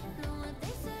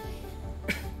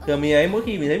 Thường mình ấy mỗi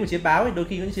khi mình thấy một chiến báo ấy, đôi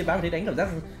khi những chiến báo mình thấy đánh cảm giác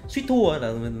suýt thua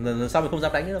là sau mình không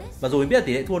dám đánh nữa đâu. Và dù mình biết là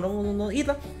tỷ lệ thua nó ít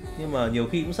lắm, nhưng mà nhiều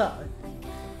khi cũng sợ ấy.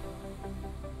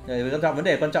 Vấn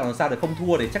đề quan trọng là sao để không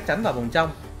thua để chắc chắn vào vòng trong.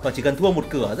 Còn chỉ cần thua một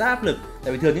cửa rất áp lực.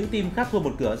 Tại vì thường những team khác thua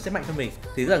một cửa sẽ mạnh hơn mình.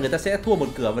 Thì tức là người ta sẽ thua một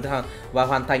cửa và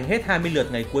hoàn thành hết 20 lượt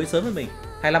ngày cuối sớm hơn mình.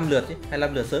 25 lượt chứ,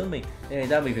 25 lượt sớm hơn mình. Nên thành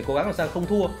ra mình phải cố gắng làm sao không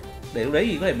thua. Để lúc đấy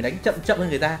thì có thể mình đánh chậm hơn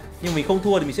người ta. Nhưng mình không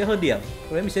thua thì mình sẽ hơn điểm.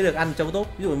 Lúc đấy mình sẽ được ăn trong top.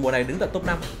 Ví dụ mùa này đứng tận top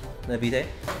 5 là vì thế.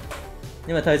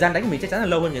 Nhưng mà thời gian đánh của mình chắc chắn là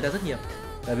lâu hơn người ta rất nhiều.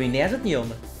 Tại vì né rất nhiều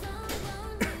mà.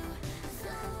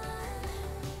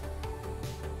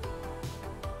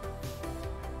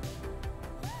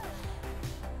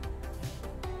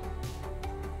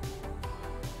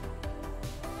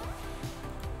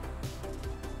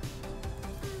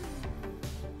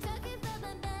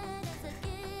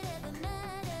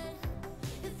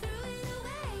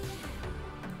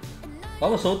 Có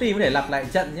một số team có thể lặp lại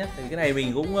trận nhé, thì cái này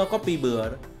mình cũng copy bừa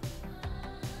đó.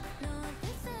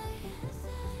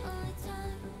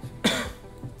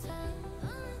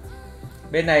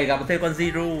 Bên này gặp thêm con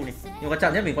Zero này, nhưng quan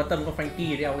trọng nhất mình quan tâm con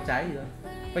Frankie đeo cái trái gì đó.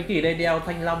 Frankie ở đây đeo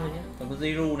thanh long thôi nhé, còn con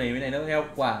Zero này bên này nó đeo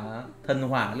quả thần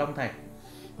hỏa long thạch,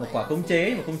 một quả khống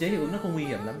chế, mà khống chế hiệu ứng nó không nguy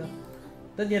hiểm lắm đâu.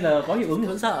 Tất nhiên là có hiệu ứng thì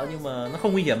vẫn sợ, nhưng mà nó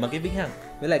không nguy hiểm bằng cái vĩnh hằng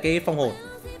với lại cái phong hồn.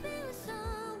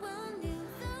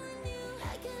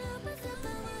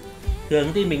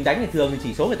 Thường team mình đánh thì thường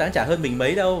chỉ số người ta chả hơn mình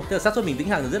mấy đâu, tức là xác suất mình vĩnh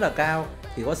hằng rất là cao.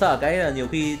 Chỉ có sợ cái là nhiều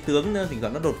khi tướng thỉnh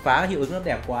thoảng nó đột phá hiệu ứng nó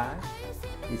đẹp quá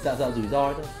thì sợ rủi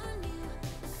ro thôi.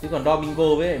 Chứ còn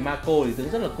Domingo với Marco thì tướng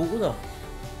rất là cũ rồi.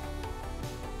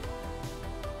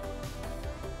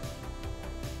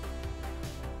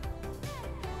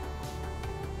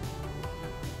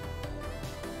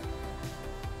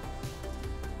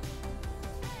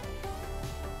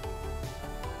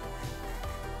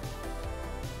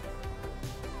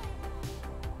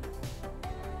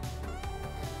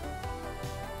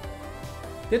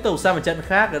 Tiếp tục sang một trận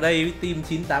khác ở đây với team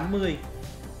 980.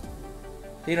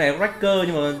 Team này có Wrecker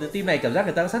nhưng mà team này cảm giác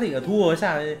người ta xác định là thua hay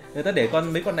sao, người ta để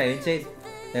mấy con này lên trên.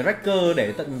 Để Wrecker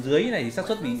để tận dưới này thì xác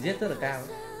suất bị giết rất là cao.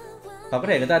 Hoặc có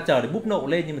thể người ta chờ để búp nộ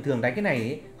lên, nhưng mà thường đánh cái này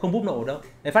ấy, không búp nộ đâu.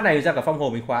 Để phát này ra cả phong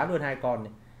hồn mình khóa luôn 2 con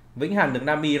này. Vĩnh hằng được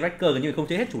Nami Wrecker gần như không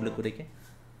chế hết chủ lực của địch ấy.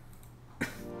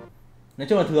 Nói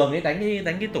chung là thường ấy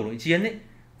đánh cái tổ đội chiến ấy,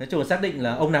 nói chung là xác định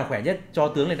là ông nào khỏe nhất cho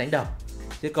tướng lên đánh đầu.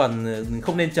 Chứ còn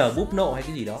không nên chờ búp nộ hay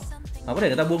cái gì đó. Hoặc có thể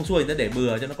người ta buông xuôi, người ta để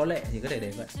bừa cho nó có lệ thì có thể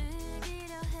để vậy.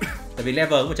 Tại vì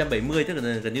level 170 tức là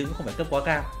gần như cũng không phải cấp quá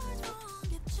cao.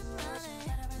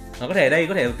 Nó có thể đây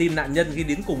có thể team nạn nhân khi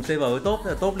đến cùng server với top,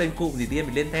 top lên cụm thì team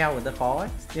mình lên theo người ta khó ấy.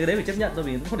 Nhưng đấy phải chấp nhận thôi,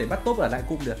 vì cũng không thể bắt top ở lại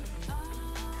cụm được.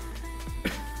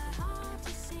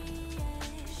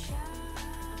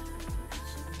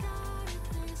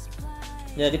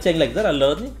 Nhưng cái chênh lệch rất là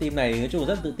lớn ấy. Team này nói chung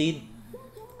rất là tự tin.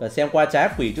 Và xem qua trái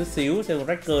quỷ chút xíu, xem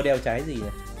Wrecker đeo trái gì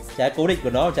này. Trái cố định của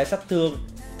nó là trái sát thương.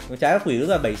 Trái quỷ nó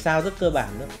là 7 sao rất cơ bản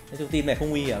nữa. Nói chung team này không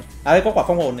nguy hiểm. À đây có quả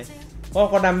phong hồn này. Có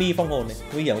con Nami phong hồn này.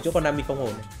 Nguy hiểm ở chỗ con Nami phong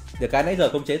hồn này. Được cái nãy giờ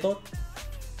khống chế tốt.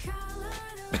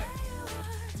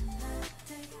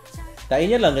 Tại ý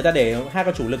nhất là người ta để hai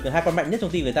con chủ lực, hai con mạnh nhất trong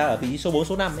team người ta ở vị trí số 4,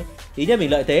 số 5 ấy. Ý nhất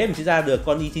mình lợi thế mình sẽ ra được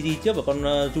con ETG trước và con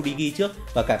Judigi trước.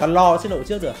 Và cả con Lo sẽ nộ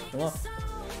trước được, đúng không?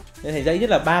 Nên thành ra ít nhất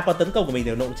là 3 con tấn công của mình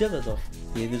đều nộ trước được rồi.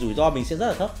 Thì rủi ro mình sẽ rất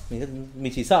là thấp.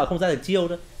 Mình chỉ sợ không ra được chiêu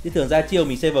thôi. Chứ thường ra chiêu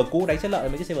mình server cũ đánh sẽ lợi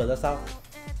mấy cái server ra sau.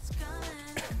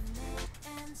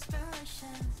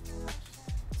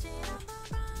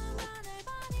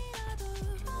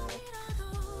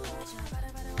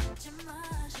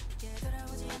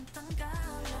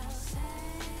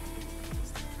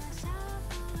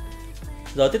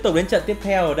 Rồi tiếp tục đến trận tiếp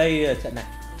theo, ở đây là trận này.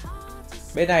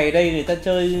 Bên này đây người ta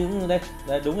chơi đây,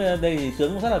 đúng đây thì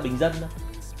tướng cũng rất là bình dân thôi.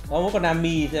 Có mỗi con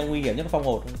Nami sẽ nguy hiểm nhất phong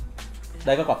hồn.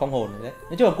 Đây có quả phong hồn đấy.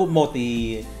 Nói chung là cụm 1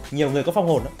 thì nhiều người có phong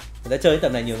hồn đó. Người ta chơi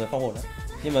tầm này nhiều người phong hồn đó.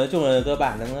 Nhưng mà nói chung là cơ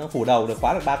bản nó phủ đầu được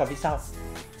khóa được 3 con phía sau.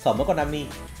 Sỏm với con Nami.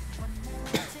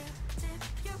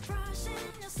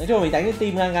 Nói chung là mình đánh cái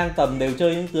team ngang ngang tầm đều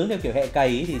chơi những tướng theo kiểu hệ cày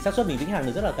ấy, thì xác suất mình vĩnh hằng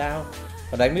được rất là cao.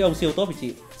 Còn đánh với ông siêu tốt thì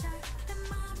chịu.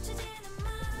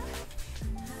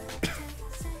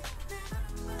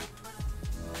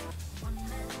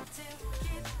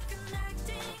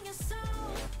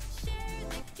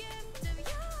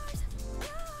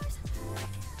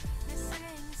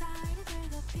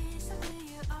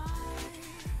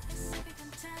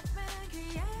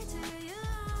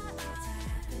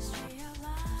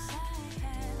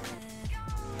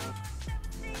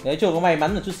 Nói chung có may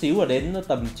mắn một chút xíu là đến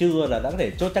tầm trưa là đã có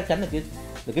thể chốt chắc chắn được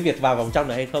cái việc vào vòng trong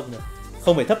này hay không rồi.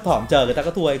 Không phải thấp thỏm chờ người ta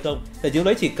có thua hay không. Tại chứ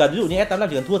đấy chỉ cần ví dụ như S85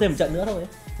 chỉ cần thua thêm một trận nữa thôi ấy.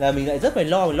 Là mình lại rất phải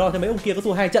lo thêm mấy ông kia có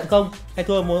thua 2 trận không, hay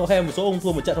thua một số ông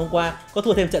thua một trận hôm qua có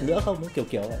thua thêm trận nữa không, kiểu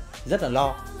vậy. Rất là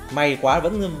lo. May quá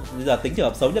vẫn bây giờ tính trường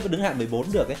hợp xấu nhất vẫn đứng hạng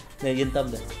 14 được ấy, nên yên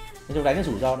tâm được. Nói chung đánh cái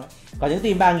rủi ro đó. Còn những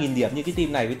team 3000 điểm như cái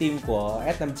team này với team của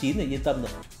S59 thì yên tâm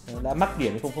rồi. Đã mắc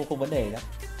điểm thì không vấn đề đó.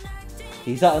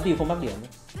 Chỉ sợ team không mắc điểm nữa.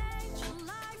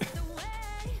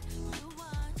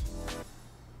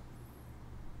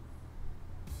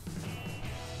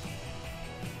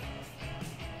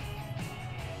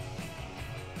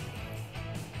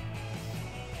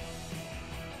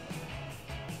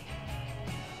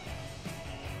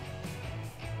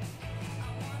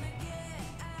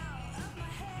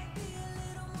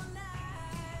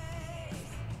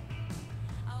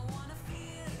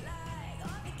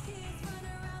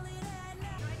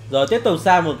 Rồi tiếp tục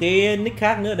sang một cái nick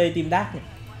khác nữa, đây team Dark này.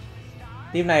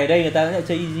 Team này đây người ta đã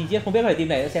chơi EG trước, không biết phải team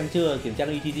này đã xem chưa, kiểm tra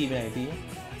EG bên này tí.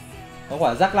 Có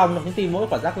quả giác long, những team mỗi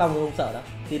quả giác long không sợ đâu.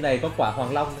 Team này có quả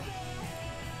hoàng long đây.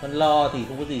 Con Lo thì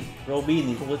không có gì, Robin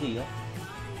thì không có gì đâu.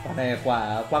 Quả này là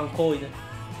quả quang khôi thôi.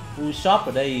 Ushop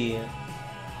ở đây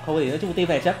không có gì, nói chung team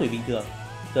này chắc quỷ bình thường.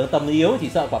 Tưởng tầm yếu chỉ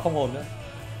sợ quả phong hồn nữa.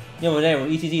 Nhưng mà đây mà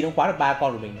EG nó khóa được 3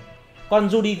 con của mình này. Con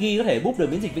Judigi có thể búp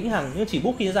được miễn dịch vĩnh hằng nhưng chỉ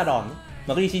búp khi nó ra đòn.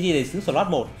 Mà cái DCG này xứng slot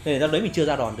 1 nên ra đấy mình chưa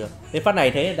ra đòn được. Đến phát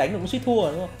này thế đánh nó cũng suýt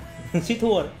thua đúng không? Suýt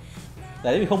thua đấy.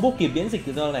 Đấy mình không búp kịp miễn dịch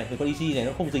từ do này, thì con DCG này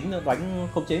nó không dính, nó đánh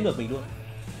không chế được mình luôn.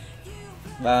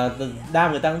 Và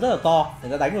đam người ta rất là to,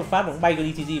 người ta đánh một phát nó bay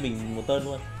con DCG mình một tơn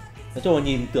luôn. Nói chung là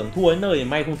nhìn tưởng thua đến nơi thì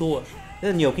may không thua. Thế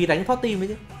là nhiều khi đánh thoát team ấy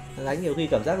chứ. Đánh nhiều khi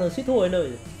cảm giác nó suýt thua đến nơi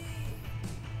rồi.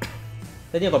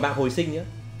 Thế nhưng còn mạng hồi sinh nữa.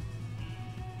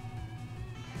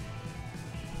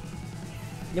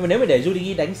 Nhưng mà nếu mà để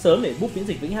Judigi đánh sớm để búp miễn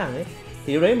dịch vĩnh hằng ấy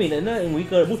thì đấy mình lại nguy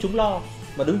cơ là búp trúng Lo,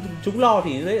 mà đứng trúng Lo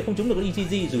thì đấy không trúng được cái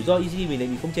ECG, rủi ro ECG mình lại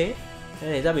bị khống chế.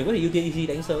 Nên ra mình có thể ưu tiên ECG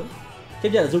đánh sớm. Chấp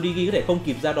nhận là Judigi có thể không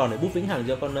kịp ra đòn để búp vĩnh hằng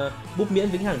cho con búp miễn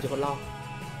vĩnh hằng cho con Lo.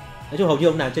 Nói chung hầu như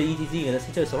ông nào chơi ECG người ta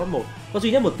sẽ chơi slot 1. Có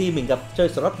duy nhất một team mình gặp chơi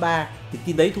slot 3 thì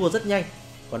team đấy thua rất nhanh.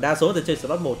 Còn đa số thì chơi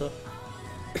slot 1 thôi.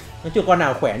 Nói chung con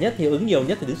nào khỏe nhất thì ứng nhiều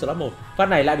nhất thì đứng slot 1. Phát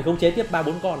này lại bị khống chế tiếp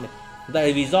 3-4 con này.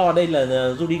 Tại vì do đây là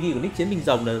Judigi của nick chiến binh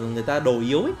rồng là người ta đồ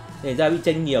yếu ấy, để ra bị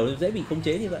tranh nhiều nên dễ bị khống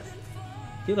chế như vậy.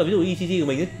 Chứ là ví dụ ECG của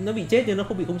mình nó bị chết nhưng nó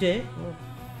không bị khống chế.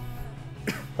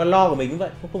 Con Lo của mình cũng vậy,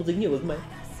 không dính hiệu ứng mấy.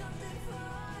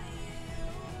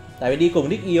 Tại vì đi cùng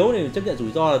nick yếu thì chấp nhận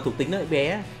rủi ro là thuộc tính nó lại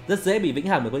bé, rất dễ bị vĩnh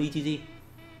hằng bởi con ECG.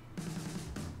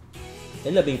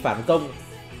 Đấy là mình phản công.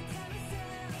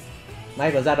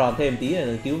 May còn ra đòn thêm tí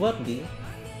là cứu vớt một tí.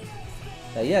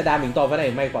 Đấy là đam mình to cái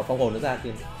này, may quả phong hồn nó ra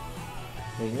tiền.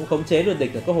 Mình cũng khống chế luôn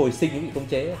địch, là có hồi sinh cũng bị khống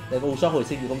chế, để u shop hồi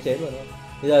sinh bị khống chế luôn thôi.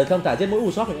 Bây giờ không thả giết mỗi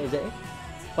u shop thì lại dễ,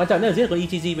 quan trọng là giết con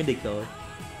EGG bên địch rồi.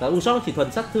 Và u shop chỉ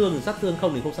thuần sát thương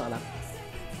không thì không sợ lắm,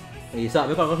 chỉ sợ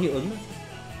với con có hiệu ứng.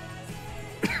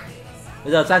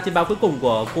 Bây giờ sang chiến báo cuối cùng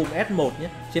của cụm S1 nhé.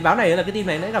 Chiến báo này là cái team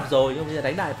này đã gặp rồi, nhưng bây giờ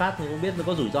đánh đại phát thì không biết nó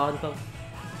có rủi ro hay không.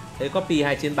 Thế copy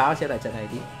hai chiến báo xem lại trận này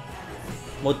tí.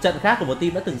 Một trận khác của một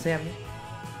team đã từng xem nhé.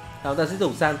 Chúng ta sẽ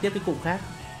dùng sang tiếp cái cụm khác.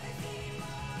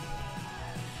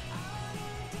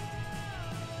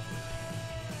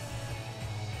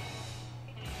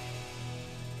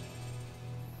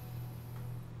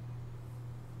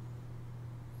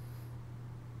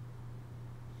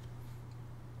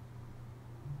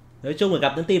 Nói chung là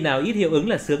gặp những team nào ít hiệu ứng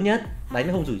là sướng nhất, đánh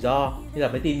nó không rủi ro. Như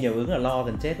gặp mấy team nhiều ứng là lo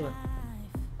gần chết luôn.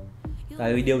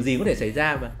 Tại vì điều gì có thể xảy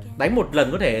ra mà. Đánh một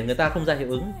lần có thể người ta không ra hiệu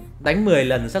ứng, đánh 10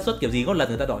 lần xác suất kiểu gì có lần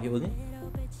người ta đỏ hiệu ứng ấy.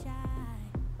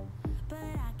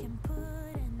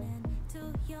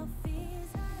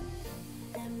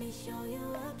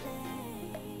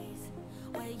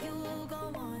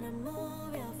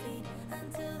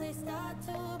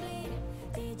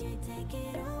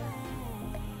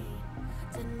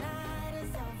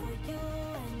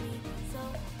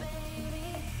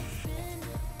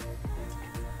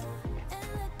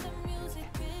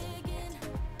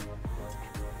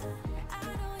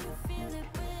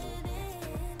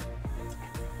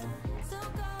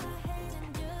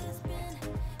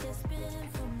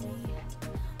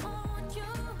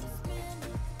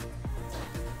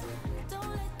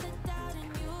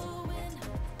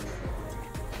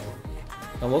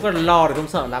 Còn mỗi con lo thì không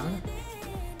sợ lắm.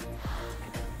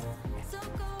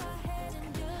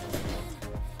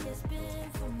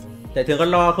 Tại thường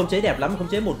con lo không chế đẹp lắm, không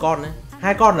chế một con đấy,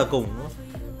 hai con là cùng.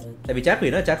 Tại vì trái quỷ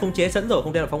nó là trái không chế sẵn rồi,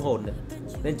 không đem là phong hồn được,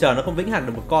 nên chờ nó không vĩnh hằng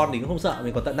được một con thì cũng không sợ,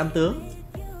 mình còn tận 5 tướng.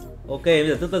 Ok, bây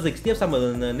giờ chúng ta dịch tiếp sang một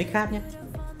nick khác nhé.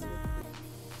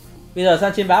 Bây giờ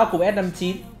sang chiến báo cùng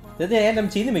S59. Thế thì S59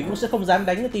 thì mình cũng sẽ không dám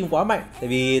đánh cái team quá mạnh, tại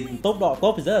vì top đọ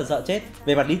top thì rất là sợ chết.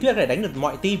 Về mặt lý thuyết là đánh được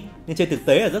mọi team, nhưng trên thực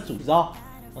tế là rất rủi ro.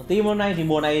 Team hôm nay thì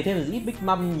mùa này thêm là ít Big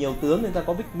Mom nhiều tướng, nên ta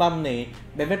có Big Mom này,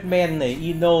 Batman này,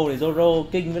 Ino này, Zoro,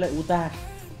 Kinh với lại Uta.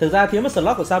 Thực ra thiếu mất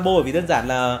slot của Sabo bởi vì đơn giản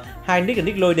là hai nick là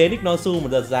nick lôi đế, nick Nosu một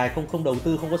đợt dài không đầu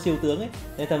tư, không có siêu tướng ấy,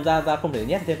 nên tham gia ra không thể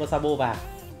nhét thêm con Sabo vào.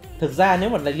 Thực ra nếu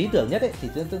mà đánh lý tưởng nhất ấy thì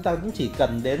chúng ta cũng chỉ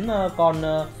cần đến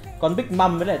con Big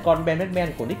Mom với lại con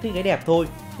Batman của nick thích cái đẹp thôi.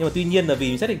 Nhưng mà tuy nhiên là vì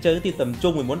mình xác định chơi cái team tầm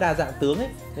trung, mình muốn đa dạng tướng ấy,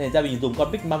 nên ra mình dùng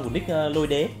con Big Mom của nick lôi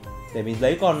đế để mình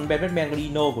lấy con Batman, con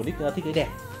Dino của nick thích cái đẹp,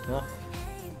 đúng không?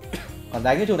 Còn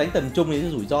đánh cái chung đánh tầm trung thì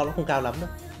rủi ro nó không cao lắm đâu.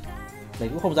 Mình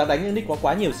cũng không dám đánh những nick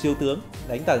quá nhiều siêu tướng,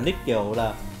 đánh toàn nick kiểu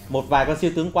là một vài con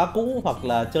siêu tướng quá cũ, hoặc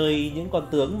là chơi những con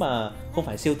tướng mà không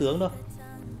phải siêu tướng đâu,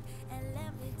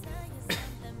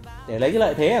 để lấy cái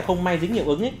lợi thế là không may dính hiệu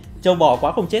ứng ấy. Châu bò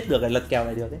quá không chết được, lại lật kèo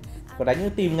lại được ấy. Còn đánh những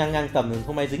team ngang tầm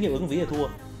không may dính hiệu ứng ví là thua.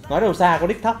 Nói đầu xa có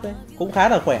nick thấp đấy cũng khá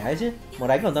là khỏe ấy chứ, mà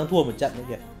đánh còn đang thua một trận nữa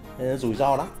kìa, nên rủi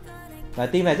ro lắm. Và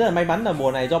team này rất là may mắn là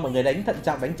mùa này do mọi người đánh thận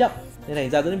trọng, đánh chậm, nên thành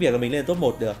ra dẫn đến việc là mình lên top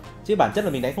 1 được, chứ bản chất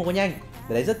là mình đánh không có nhanh,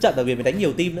 để đánh rất chậm, đặc biệt mình đánh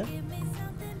nhiều team nữa.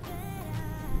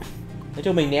 Nói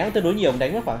chung mình né tương đối nhiều, mình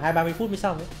đánh mất khoảng 20-30 phút mới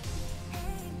xong ấy.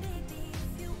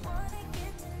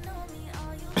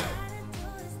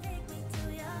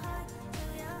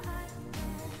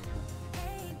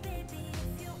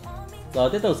 Rồi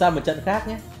tiếp tục sang một trận khác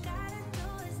nhé.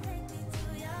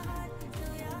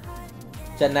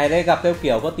 Trận này đây gặp theo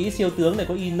kiểu có tí siêu tướng này,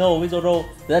 có Ino với Zoro.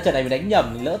 Thực ra trận này mình đánh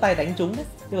nhầm, mình lỡ tay đánh trúng đấy.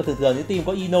 Chứ còn thường những team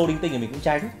có Ino đinh tinh thì mình cũng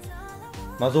tránh.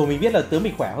 Mặc dù mình biết là tướng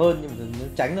mình khỏe hơn, nhưng mà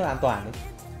tránh nó an toàn đấy.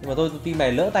 Nhưng mà thôi, team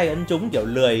này lỡ tay ấn trúng kiểu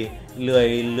lười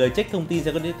check thông tin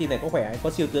xem con team này có khỏe hay có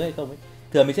siêu tướng hay không ấy.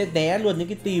 Thường mình sẽ né luôn những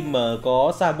cái team mà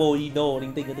có Sabo, Ino,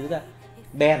 đinh tinh cái thứ ra.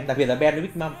 Ben, đặc biệt là Ben với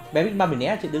Big Mom. Ben Big Mom mình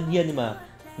né chuyện đương nhiên, nhưng mà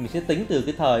mình sẽ tính từ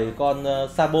cái thời con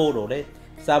Sabo đổ đây.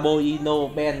 Sabo, Ino,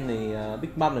 Ben này, Big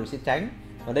Mom này mình sẽ tránh.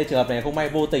 Còn đây trường hợp này không may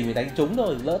vô tình mình đánh trúng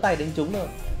thôi, lỡ tay đánh trúng thôi.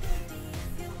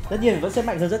 Tất nhiên mình vẫn sẽ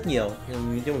mạnh hơn rất nhiều,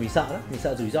 nhưng mà mình sợ lắm, mình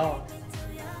sợ rủi ro.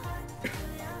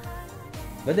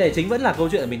 Vấn đề chính vẫn là câu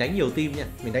chuyện là mình đánh nhiều team nha.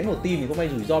 Mình đánh một team mình không may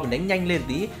rủi ro, mình đánh nhanh lên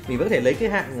tí, mình vẫn có thể lấy cái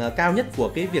hạng cao nhất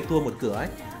của cái việc thua một cửa ấy.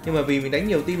 Nhưng mà vì mình đánh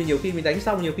nhiều team, nhiều khi mình đánh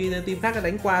xong, nhiều khi team khác đã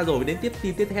đánh qua rồi, đến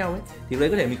team tiếp theo ấy, thì đấy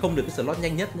có thể mình không được cái slot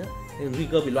nhanh nhất nữa, nên nguy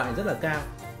cơ bị loại rất là cao.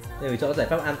 Nên mình chọn giải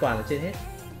pháp an toàn là trên hết.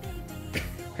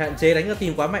 Hạn chế đánh các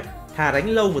team quá mạnh, thà đánh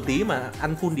lâu một tí mà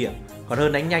ăn full điểm, còn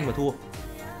hơn đánh nhanh mà thua.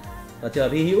 Và trường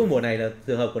hợp hy hữu mùa này là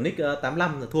trường hợp của nick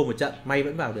 85 là thua một trận, may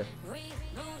vẫn vào được.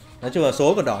 Nói chung là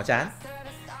số còn đỏ chán.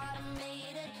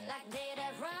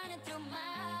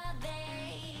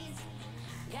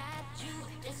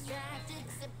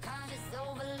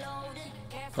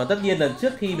 Còn tất nhiên là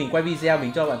trước khi mình quay video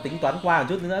mình cho bạn tính toán qua một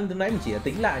chút nữa, lúc nãy mình chỉ là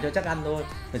tính lại cho chắc ăn thôi.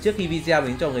 Là trước khi video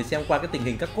mình cho người xem qua cái tình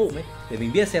hình các cụm ấy, để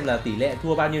mình biết xem là tỷ lệ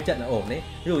thua bao nhiêu trận là ổn đấy.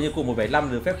 Ví dụ như cụm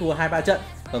 175 được phép thua 2-3 trận,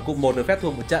 còn cụm 1 được phép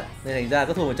thua 1 trận, nên thành ra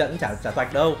có thua 1 trận cũng chả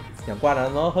toạch đâu. Chẳng qua là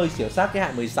nó hơi xỉu sát cái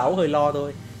hạng 16 hơi lo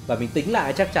thôi. Và mình tính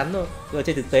lại chắc chắn thôi, nhưng mà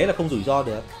trên thực tế là không rủi ro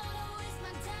được.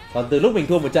 Còn từ lúc mình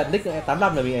thua 1 trận nick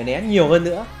 85 là mình phải né nhiều hơn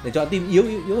nữa để chọn team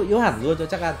yếu hẳn luôn cho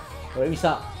chắc ăn. Đấy mình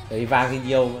sợ, bởi vì vàng thì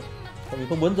nhiều mà. Mình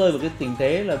không muốn rơi vào cái tình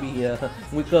thế là bị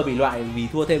nguy cơ bị loại vì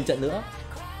thua thêm trận nữa.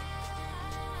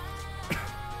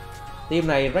 Team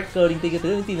này Wrecker linh tinh cái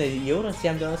tướng, team này thì yếu thôi,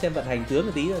 xem cho nó xem vận hành tướng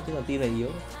một tí thôi, chứ còn team này yếu.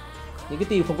 Những cái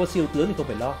team không có siêu tướng thì không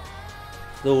phải lo.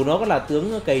 Dù nó có là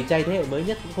tướng cày chay thế hệ mới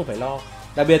nhất cũng không phải lo.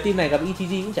 Đặc biệt team này gặp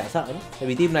ETG cũng chả sợ đấy. Bởi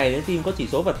vì team này team có chỉ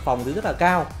số vật phòng thứ rất là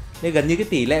cao, nên gần như cái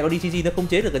tỷ lệ con ETG nó khống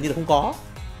chế được gần như là không có.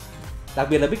 Đặc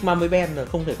biệt là Big Mom với Ben là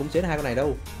không thể khống chế được hai con này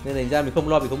đâu, nên thành ra mình không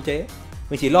lo bị khống chế.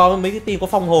 Mình chỉ lo mấy cái team có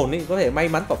phong hồn ấy, có thể may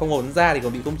mắn quả phong hồn ra thì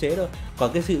còn bị khống chế thôi.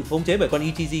 Còn cái sự khống chế bởi con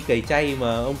ETG cày chay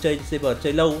mà ông chơi server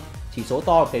chơi lâu, chỉ số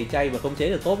to cày chay mà khống chế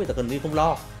được tốt thì gần như không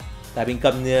lo. Tại mình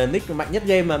cầm nick mạnh nhất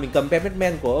game mà mình cầm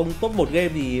Batman của ông top 1 game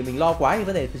thì mình lo quá cái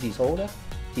vấn đề chỉ số đó.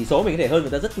 Chỉ số mình có thể hơn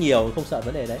người ta rất nhiều, không sợ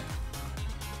vấn đề đấy.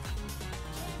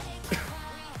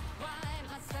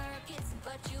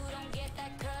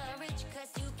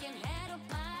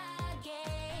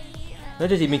 Nói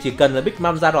cho mình chỉ cần là Big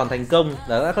Mom ra đòn thành công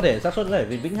là đã có thể xác suất có thể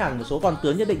vĩnh hằng một số con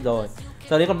tướng nhất định rồi.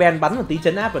 Sau đấy con Ben bắn một tí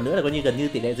chấn áp vào nữa là coi như gần như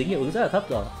tỷ lệ dính hiệu ứng rất là thấp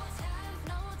rồi.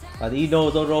 Và Ino,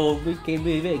 Zoro với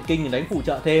kinh đánh phụ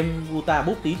trợ thêm, Uta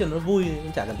búp tí cho nó vui,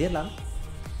 cũng chả cần thiết lắm.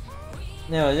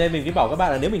 Nhưng mà đây mình mới bảo các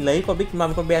bạn là nếu mình lấy con Big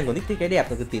Mom, con Ben của nick thích cái đẹp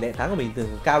thì tỷ lệ thắng của mình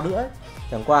thường cao nữa.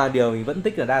 Chẳng qua điều mình vẫn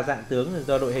thích là đa dạng tướng,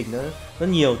 do đội hình nó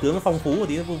nhiều tướng, nó phong phú một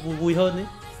tí, nó vui hơn đấy.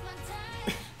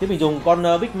 Thế mình dùng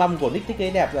con Big Mom của nick thích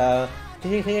cái đẹp là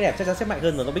cái đẹp chắc chắn sẽ mạnh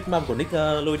hơn là con Big Mom của nick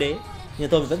lôi đế. Nhưng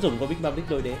tôi vẫn dùng con Big Mom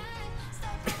nick lôi đế.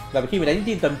 Và khi mà đánh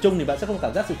team tầm trung thì bạn sẽ không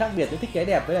cảm giác sự khác biệt giữa thích cái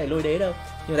đẹp với lại lôi đế đâu.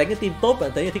 Nhưng mà đánh cái team top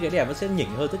bạn thấy là thích cái đẹp nó sẽ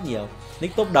nhỉnh hơn rất nhiều.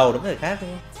 Nick top đầu nó có thể khác thôi.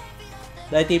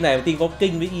 Đây team này team có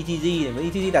kinh với ETG này, với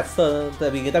ETG đặt tại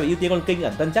vì người ta bị ưu tiên con kinh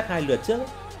ẩn tân chắc 2 lượt trước ấy.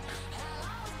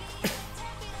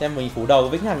 Xem mình phủ đầu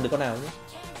vĩnh hằng được con nào nhé.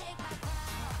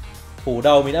 Phủ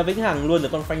đầu mình đã vĩnh hằng luôn được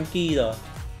con Frankie rồi.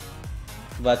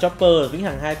 Và Chopper vĩnh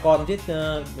hằng 2 con chết,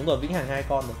 đúng rồi, vĩnh hằng 2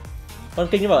 con rồi. Con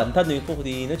kinh nó bảo ẩn thân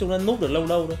thì nói chung nó núp được lâu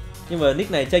thôi. Nhưng mà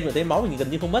nick này chênh mà thấy máu mình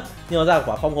gần như không mất, nhưng mà ra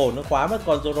quả phong hồn nó khóa mất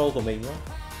con Zoro của mình.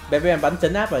 Batman bắn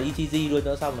chấn áp vào ETG luôn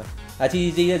cho xong rồi.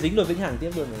 ETG dính luôn vĩnh hằng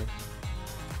tiếp luôn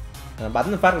rồi.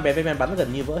 Bắn phát Batman bắn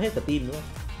gần như vỡ hết cả team đúng không?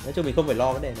 Nói chung mình không phải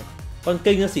lo vấn đề này. Con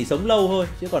kinh nó chỉ sống lâu thôi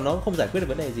chứ còn nó không giải quyết được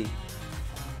vấn đề gì.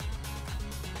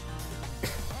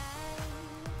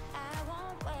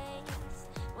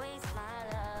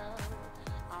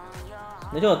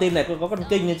 Nói chung là team này có con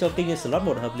kinh nên cho kinh lên slot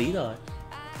 1 hợp lý rồi.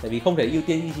 Tại vì không thể ưu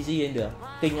tiên ETG lên được.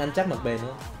 Kinh ăn chắc mặc bền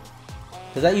nữa.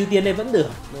 Thực ra ưu tiên lên vẫn được,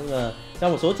 nhưng mà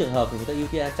trong một số trường hợp thì người ta ưu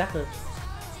tiên ăn chắc hơn.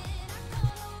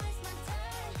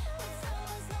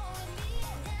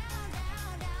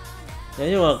 Đấy,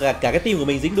 nhưng mà cả cái team của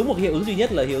mình dính đúng một cái hiệu ứng duy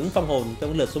nhất là hiệu ứng phong hồn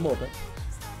trong lượt số 1 đó.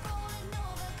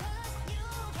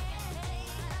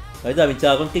 Bây giờ mình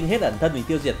chờ con kinh hết ẩn thân mình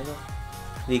tiêu diệt thôi.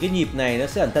 Vì cái nhịp này nó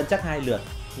sẽ ẩn thân chắc 2 lượt.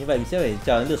 Như vậy mình sẽ phải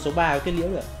chờ đến lượt số 3 kết liễu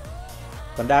được.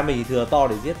 Còn damage thì thừa to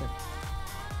để giết này.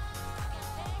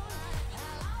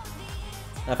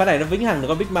 Phát này nó vĩnh hằng được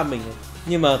con Big Mom mình này.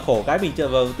 Nhưng mà khổ cái mình chờ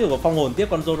vào tiếp vào phong hồn tiếp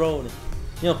con Zoro này.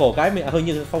 Nhưng mà khổ cái mình hơi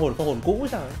như phong hồn cũ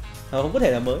sao ấy. Không có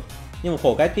thể là mới. Nhưng mà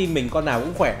khổ cái team mình con nào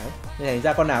cũng khỏe ấy. Nên thành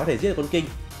ra con nào có thể giết được con kinh.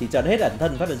 Chỉ chờ hết ẩn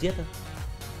thân phát là giết thôi.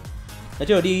 Nói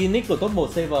chung là đi nick của top 1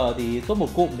 server thì top 1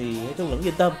 cụm thì nói chung là cũng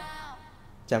yên tâm.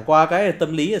 Chẳng qua cái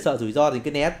tâm lý là sợ rủi ro thì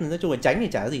cái né nói chung là tránh thì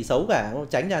chả có gì xấu cả,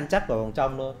 tránh cho ăn chắc vào vòng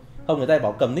trong thôi. Không người ta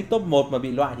bảo cầm nick top 1 mà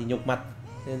bị loại thì nhục mặt.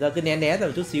 Nên ra cứ né ra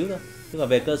một chút xíu thôi. Chứ còn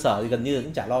về cơ sở thì gần như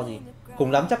cũng chả lo gì.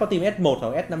 Cùng lắm chắc có team S1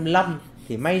 hoặc S55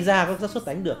 thì may ra có xác suất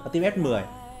đánh được, team S10.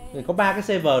 Thì có 3 cái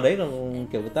server đấy còn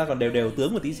kiểu người ta còn đều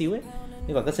tướng một tí xíu ấy.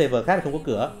 Nhưng mà các server khác thì không có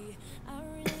cửa.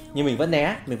 Nhưng mình vẫn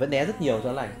né rất nhiều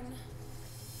cho lành.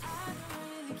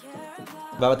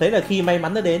 Và thấy là khi may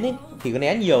mắn nó đến ấy thì có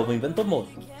né nhiều mình vẫn top 1.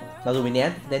 Mặc dù mình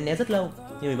né rất lâu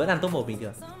nhưng mình vẫn ăn top 1 bình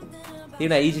thường. Team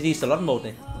này EGG slot 1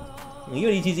 này. Mình nghĩ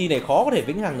là EGG này khó có thể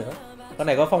vĩnh hằng nữa. Con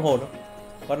này có phong hồn không?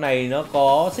 Con này nó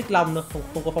có xích long đâu,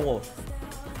 không có phong hồn.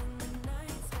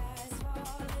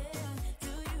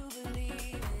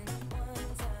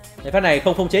 Cái phát này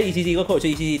không khống chế EGG, có cơ hội cho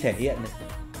EGG thể hiện này.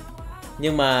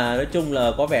 Nhưng mà nói chung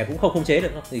là có vẻ cũng không khống chế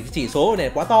được. Thì cái chỉ số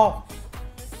này quá to.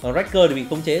 Còn Wrecker thì bị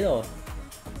khống chế rồi.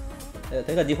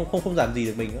 Thấy gần như không làm gì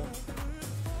được mình nữa.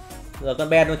 Giờ con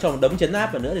Ben nó cho một đống chấn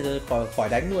áp vào nữa thì khỏi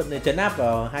đánh luôn, chấn áp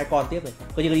vào 2 con tiếp này.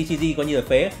 Coi như con ECG coi như là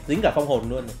phế, dính cả phong hồn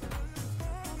luôn này.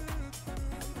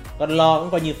 Con Lo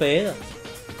cũng coi như phế rồi.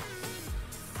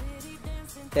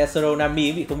 Tesoro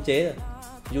Nami cũng bị khống chế rồi.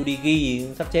 Yudigi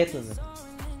cũng sắp chết rồi.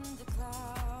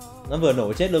 Nó vừa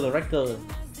nổ chết luôn con Wrecker rồi.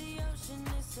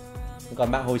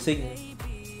 Còn mạng hồi sinh.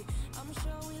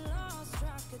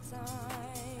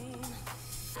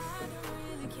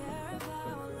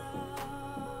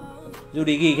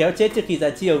 Yudigi khéo chết trước khi ra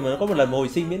chiêu mà nó có một lần hồi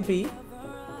sinh miễn phí.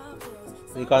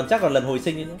 Thì còn chắc còn lần hồi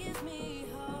sinh nữa.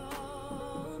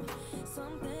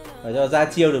 Phải cho ra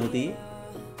chiêu được một tí.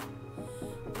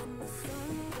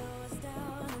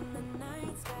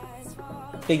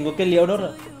 Kinh có cái liễu nốt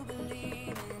rồi.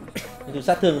 Nhưng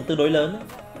sát thương tương đối lớn đấy.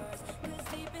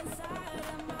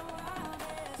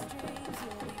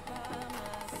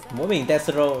 Mỗi mình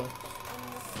Tesoro.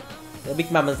 Big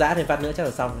Momมันgiã thêm phát nữa chắc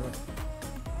là xong.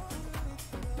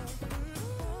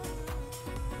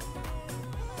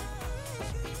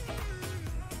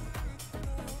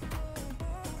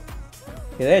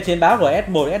 Thì đấy là chiến báo của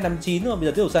S1, S59 rồi, bây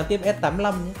giờ tiếp tục sang tiếp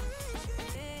S85 nhé.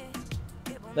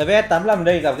 Đối với S85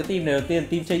 đây gặp cái team này đầu tiên,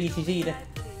 team chơi ECG đây.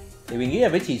 Thì mình nghĩ là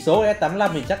với chỉ số S85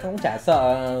 thì chắc cũng chả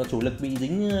sợ chủ lực bị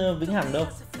dính vĩnh hằng đâu.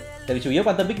 Tại vì chủ yếu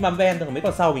quan tâm Big Mom Ven thôi, mấy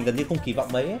con sau mình gần như không kỳ vọng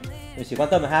mấy ấy. Mình chỉ quan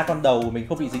tâm là 2 con đầu của mình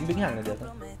không bị dính vĩnh hằng là được thôi.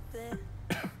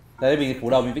 Đây mình phủ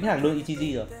đầu mình vĩnh hằng luôn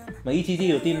ECG rồi. Mà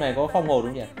ECG của team này có phong hồn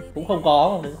không nhỉ? Cũng không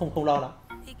có, không lo lắm.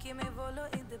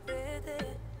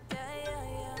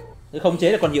 Khống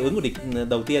chế là con hiệu ứng của địch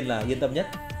đầu tiên là yên tâm nhất,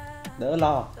 đỡ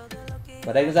lo.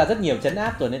 Và đây nó ra rất nhiều chấn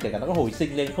áp rồi nên kể cả nó có hồi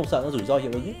sinh lên không sợ nó rủi ro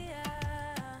hiệu ứng ấy.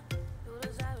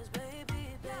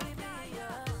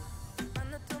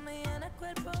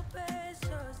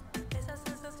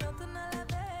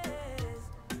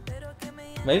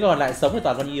 Mấy còn lại sống thì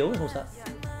toàn con yếu thì không sợ.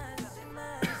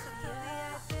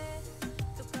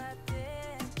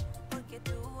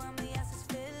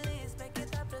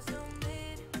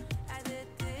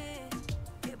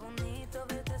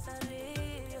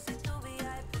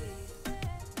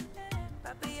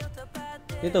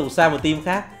 Tiếp tục sang một team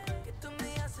khác.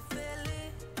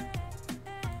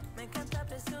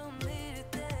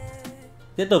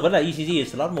 Tiếp tục vẫn là ECG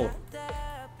slot 1.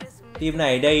 Team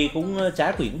này đây cũng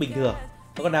trái quỷ cũng bình thường.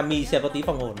 Nó có Nami xem có tí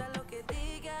phong hồn.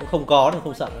 Cũng không có nên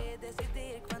không sợ.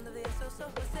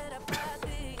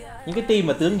 Những cái team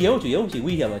mà tướng yếu chủ yếu chỉ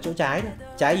nguy hiểm ở chỗ trái thôi.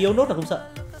 Trái yếu nốt là không sợ.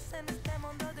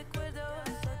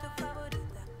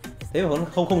 Thế mà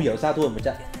không hiểu sao thua một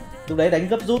trận. Lúc đấy đánh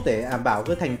gấp rút để đảm bảo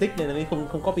cái thành tích nên mới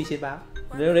không copy chiến báo.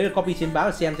 Nếu đấy là copy chiến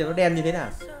báo xem nó đen như thế nào.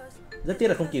 Rất tiếc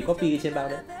là không kịp copy cái chiến báo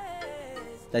đấy.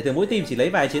 Tại thường mỗi team chỉ lấy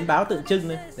vài chiến báo tượng trưng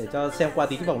thôi để cho xem qua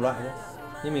tí cái vòng loại thôi.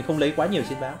 Nhưng mình không lấy quá nhiều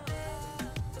chiến báo.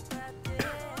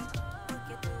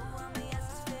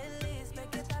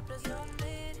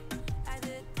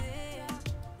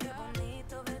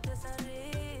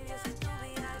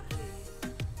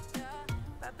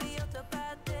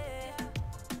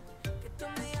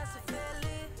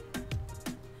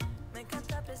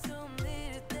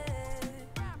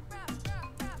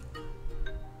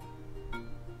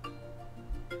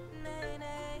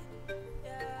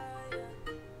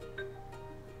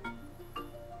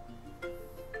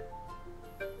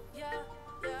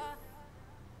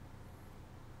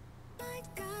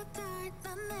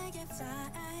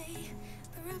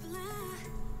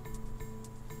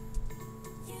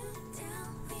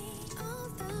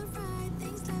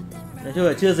 Nói chung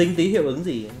là chưa dính tí hiệu ứng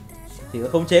gì. Chỉ có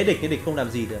khống chế địch, cái địch không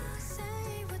làm gì được.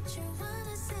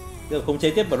 Được khống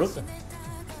chế tiếp vào rút rồi.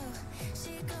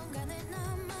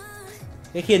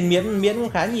 Cái khiên miễn cũng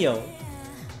khá nhiều.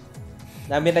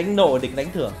 Là miễn đánh nộ địch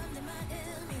đánh thưởng.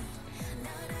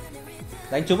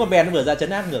 Đánh trúng con Ben nó vừa ra chấn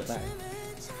áp ngược lại.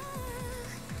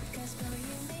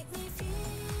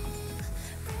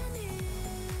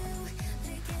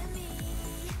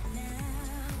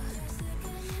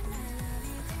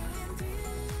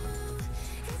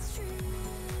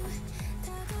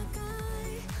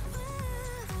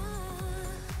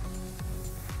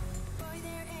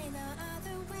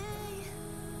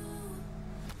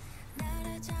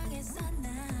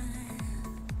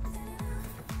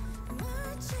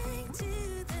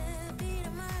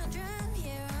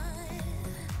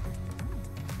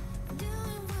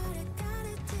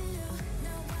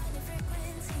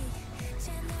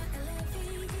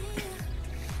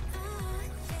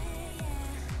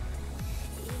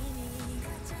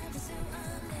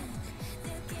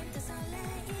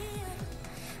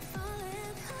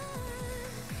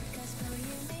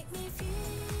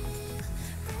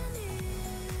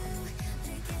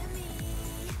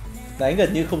 Đánh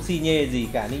gần như không xi nhê gì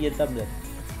cả nên yên tâm được.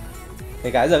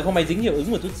 Kể cả giờ không may dính hiệu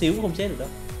ứng một chút xíu cũng không chết được đâu,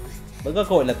 vẫn có cơ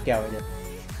hội lật kèo được.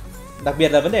 Đặc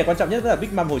biệt là vấn đề quan trọng nhất là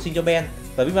Big Mom hồi sinh cho Ben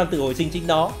và Big Mom tự hồi sinh chính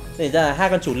nó, để ra là hai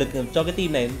con chủ lực cho cái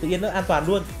team này tự nhiên nó an toàn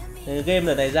luôn. Game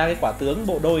lần này ra cái quả tướng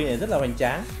bộ đôi này rất là hoành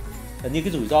tráng, gần như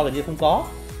cái rủi ro gần như không có,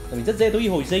 mình rất dễ tối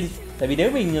ưu hồi sinh. Tại vì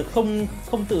nếu mình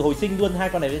không tự hồi sinh luôn hai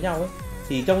con này với nhau ấy,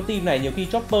 thì trong cái team này nhiều khi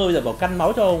chopper giờ bảo căn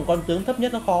máu cho con tướng thấp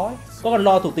nhất nó khó ấy. Có con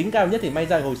lo thuộc tính cao nhất thì may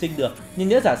ra hồi sinh được, nhưng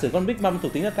nếu giả sử con Big Mom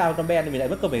thuộc tính nó cao con Ben thì mình lại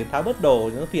mất công phải tháo bớt đồ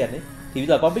nó phiền ấy. Thì bây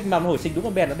giờ có Big Mom hồi sinh đúng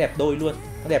con Ben nó đẹp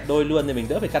đôi luôn, thì mình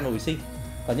đỡ phải căn hồi sinh.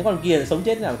 Còn những con kia sống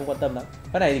chết nào không quan tâm lắm.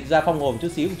 Cái này ra phong hồn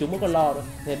chút xíu chúng mỗi con lo thôi,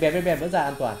 nên Ben với Ben vẫn ra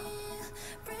an toàn.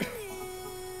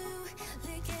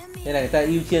 Nên là người ta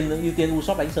ưu tiên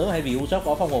Usopp đánh sớm hay vì Usopp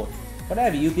có phong hồn? Có lẽ là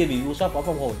vì ưu tiên vì Usopp có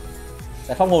phong hồn.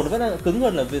 Tại phong hồn nó vẫn cứng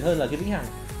hơn là cái vĩnh hằng.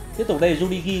 Tiếp tục đây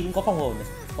Judigi cũng có phong hồn này.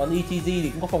 Còn Ichizi thì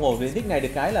cũng có phong hồn, vì thích này được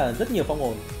cái là rất nhiều phong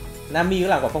hồn. Nami có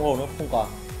làm quả phong hồn không còn.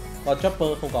 Còn Chopper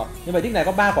không còn. Nhưng mà thích này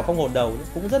có 3 quả phong hồn đầu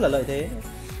cũng rất là lợi thế.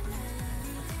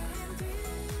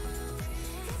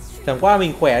 Chẳng qua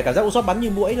mình khỏe cảm giác Usopp bắn như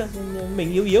muỗi thôi,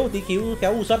 mình yếu một tí cứu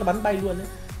kéo Usopp nó bắn bay luôn đấy.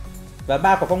 Và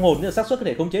 3 quả phong hồn nữa xác suất có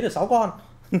thể khống chế được 6 con.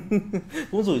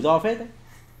 Cũng rủi ro phết đấy.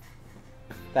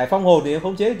 Tại phong hồn thì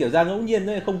khống chế được kiểu ra ngẫu nhiên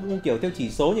đấy, không kiểu theo chỉ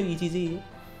số như Ichizi ấy.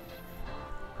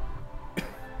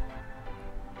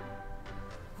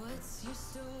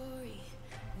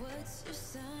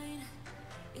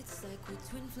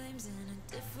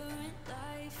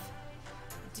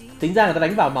 Tính ra người ta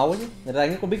đánh vào máu ấy chứ, người ta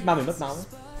đánh con Big Mom mình mất máu ấy.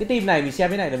 Cái team này mình xem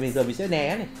cái này là mình giờ mình sẽ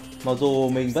né này, mặc dù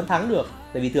mình vẫn thắng được,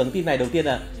 tại vì thường team này đầu tiên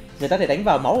là người ta thể đánh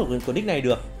vào máu của nick này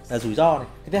được là rủi ro này.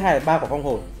 Cái thứ hai là 3 quả phong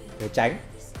hồn để tránh.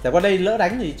 Tại qua đây lỡ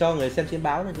đánh thì cho người xem chiến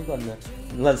báo thôi, chứ còn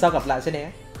lần sau gặp lại sẽ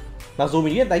né. Mặc dù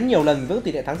mình biết đánh nhiều lần vẫn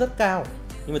tỷ lệ thắng rất cao,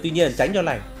 nhưng mà tuy nhiên là tránh cho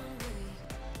lành.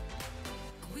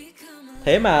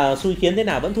 Thế mà xui khiến thế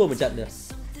nào vẫn thua một trận được.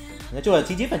 Nói chung là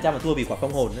 99% là thua vì quả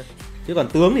phong hồn nữa. Chứ còn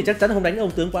tướng thì chắc chắn không đánh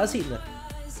ông tướng quá xịn rồi.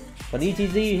 Còn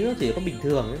Ichizi nó chỉ có bình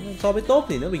thường, so với top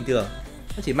thì nó bình thường,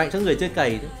 nó chỉ mạnh cho người chơi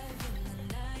cày thôi.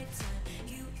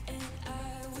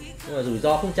 Nhưng mà rủi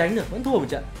ro không tránh được, vẫn thua một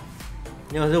trận.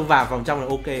 Nhưng mà vào vòng trong là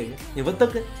ok, nhưng vẫn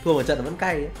tức ấy, thua một trận là vẫn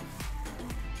cay ấy.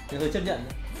 Nhưng hơi chấp nhận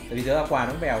ấy. Tại vì ra quà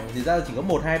nó bèo, thì ra chỉ có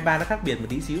 1, 2, 3 nó khác biệt một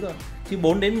tí xíu thôi. Chứ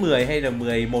 4 đến 10 hay là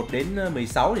 11 đến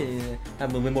 16 thì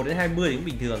 11 đến 20 thì cũng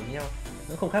bình thường với nhau,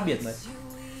 nó không khác biệt mấy.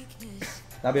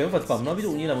 Đặc biệt vật phẩm nó ví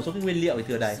dụ như là một số cái nguyên liệu thì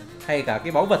thừa đầy, hay cả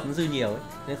cái báu vật nó dư nhiều ấy,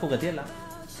 nên không cần thiết lắm.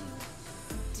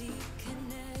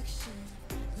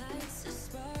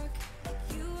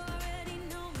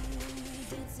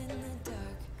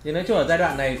 Nhưng nói chung ở giai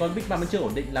đoạn này con Big Mom vẫn chưa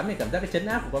ổn định lắm, thì cảm giác cái chấn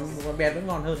áp của con Ben vẫn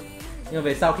ngon hơn. Nhưng mà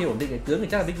về sau khi ổn định cái tướng thì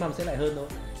chắc là Big Mom sẽ lại hơn thôi.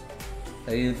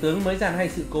 Tại tướng mới ra hay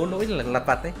sự cố lỗi là lặt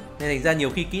vặt đấy, nên thành ra nhiều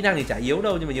khi kỹ năng thì chả yếu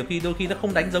đâu, nhưng mà nhiều khi đôi khi nó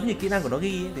không đánh giống như kỹ năng của nó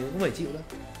ghi ấy, thì cũng phải chịu đó.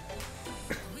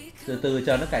 Từ từ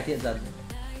chờ nó cải thiện dần.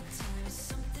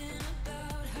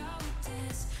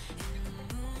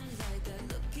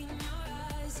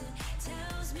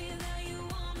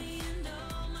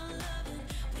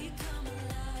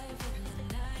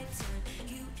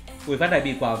 Ui, phát này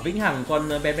bị quả vĩnh hằng con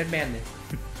Ben này.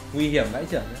 Nguy hiểm vãi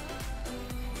chưởng đấy.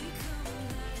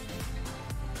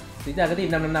 Tính ra cái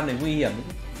team 555 này nguy hiểm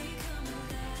đấy.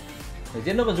 Để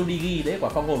giết nốt con Judigi đấy, quả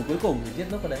phong hồn cuối cùng thì giết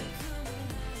nốt con đấy.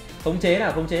 Khống chế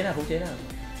nào.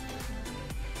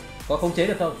 Có khống chế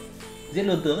được không? Giết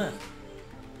luôn tướng à?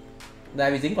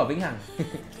 Đây vì dính quả vĩnh hằng.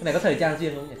 Cái này có thời trang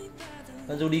riêng không nhỉ?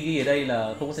 Con Judigi ở đây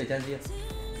là không có thời trang riêng.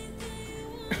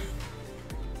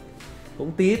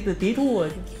 Cũng tí thua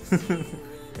rồi chứ.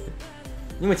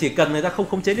 Nhưng mà chỉ cần người ta không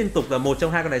khống chế liên tục là một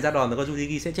trong hai con này ra đòn là con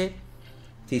Judigi sẽ chết.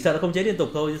 Chỉ sợ là khống chế liên tục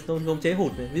thôi, không khống chế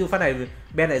hụt này. Ví dụ phát này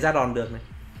Ben lại ra đòn được này,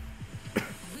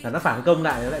 là nó phản công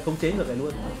lại, nó lại khống chế ngược lại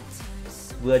luôn.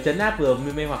 Vừa chấn áp vừa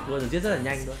mê hoặc luôn, rồi giết rất là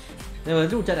nhanh luôn. Nên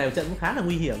mà trận này trận cũng khá là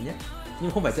nguy hiểm nhé.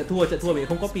 Nhưng không phải trận thua vì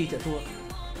không copy trận thua.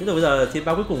 Thế rồi bây giờ chiến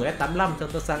báo cuối cùng là F85 cho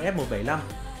ta sang F175.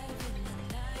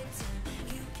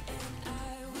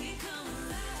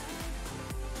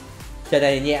 Trận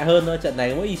này nhẹ hơn thôi, trận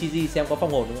này mỗi Ichizi xem có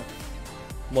phong hồn đúng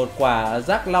không? Một quả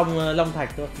rác long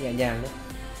thạch thôi, nhẹ nhàng thôi.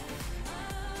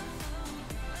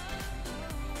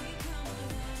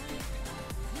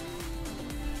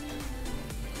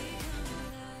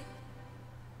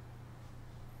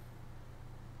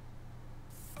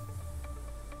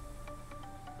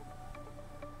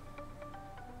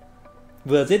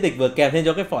 Vừa giết địch vừa kèm thêm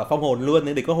cho cái quả phong hồn luôn,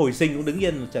 nên địch có hồi sinh cũng đứng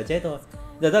yên chờ chết thôi.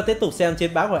 Giờ ta tiếp tục xem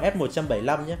chiến báo của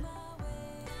F175 nhé.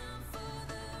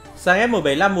 Sang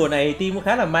F175 mùa này team cũng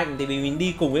khá là mạnh, thì vì mình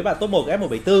đi cùng với bạn top 1 của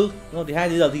F174. Thì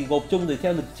hai giờ thì gộp chung, thì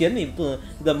theo lực chiến thì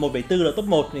giờ 174 là top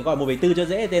 1, mình gọi 174 cho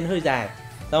dễ, tên hơi dài.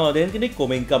 Xong rồi đến cái nick của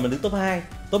mình cầm là đứng top 2.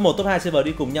 top 1, top 2 server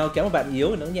đi cùng nhau kéo một bạn yếu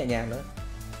thì nó nhẹ nhàng nữa.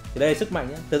 Thì đây là sức mạnh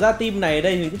nhá. Thực ra team này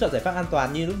đây mình cũng chọn giải pháp an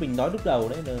toàn như lúc mình nói lúc đầu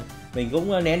đấy, là mình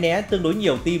cũng né tương đối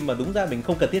nhiều team mà đúng ra mình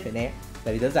không cần thiết phải né,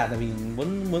 tại vì đơn giản là mình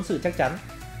muốn sự chắc chắn.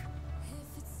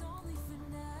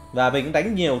 Và mình cũng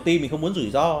đánh nhiều team, mình không muốn rủi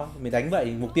ro, mình đánh vậy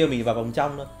mục tiêu mình vào vòng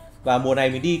trong thôi. Và mùa này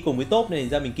mình đi cùng với top nên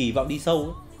ra mình kỳ vọng đi sâu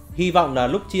ấy. Hy vọng là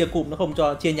lúc chia cụm nó không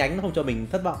cho chia nhánh, nó không cho mình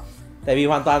thất vọng. Tại vì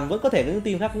hoàn toàn vẫn có thể những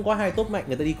team khác cũng có 2 top mạnh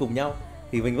người ta đi cùng nhau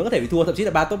thì mình vẫn có thể bị thua, thậm chí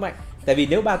là 3 top mạnh. Tại vì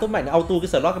nếu 3 top mạnh auto cái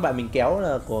slot các bạn mình kéo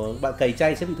là của bạn cày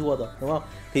chay sẽ bị thua rồi, đúng không?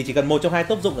 Thì chỉ cần một trong 2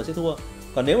 top dụng là sẽ thua.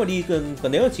 Còn nếu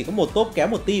mà chỉ có một top kéo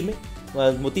một team ấy,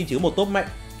 mà một team chỉ có một top mạnh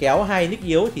kéo 2 nick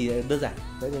yếu thì đơn giản.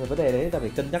 Đấy là vấn đề đấy ta phải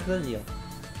cân nhắc rất là nhiều.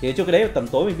 Thì cho cái đấy tầm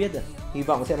tối mình biết được, hy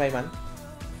vọng sẽ may mắn.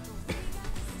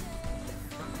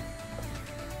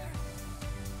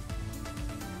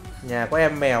 Nhà có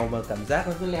em mèo mà cảm giác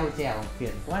nó cứ leo trèo phiền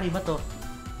quá đi mất thôi.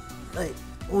 Đây,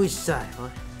 ui giời ơi.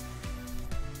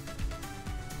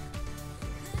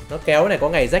 Nó kéo này có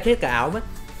ngày rách hết cả áo mất.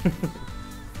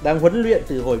 Đang huấn luyện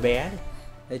từ hồi bé này.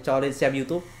 Đây, cho lên xem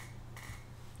YouTube.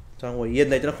 Cho ngồi yên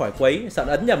đây cho nó khỏi quấy, sợ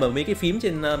nó ấn nhầm ở mấy cái phím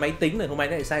trên máy tính này, không may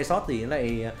nó lại sai sót gì, nó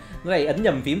lại ấn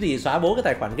nhầm phím gì xóa bố cái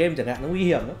tài khoản game chẳng hạn, nó nguy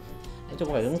hiểm lắm. Chứ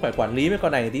không phải quản lý mấy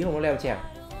con này tí không nó leo trèo.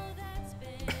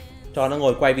 Cho nó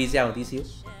ngồi quay video một tí xíu.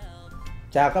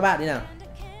 Chào các bạn đi nào.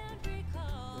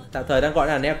 Tạm thời đang gọi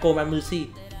là Neko Mamushi.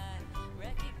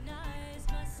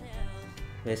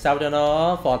 Về sau cho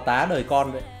nó phò tá đời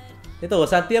con vậy. Thế tổ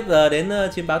sang tiếp giờ đến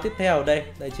chiến báo tiếp theo đây,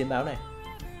 chiến báo này.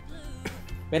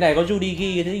 Bên này có Judy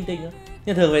ghi cái tinh đó.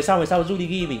 Nhưng thường về sau Judy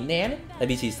ghi mình né đấy. Tại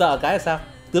vì chỉ sợ cái là sao?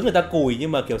 Tướng người ta cùi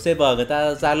nhưng mà kiểu server người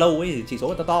ta ra lâu ấy thì chỉ số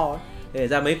người ta to ấy. Để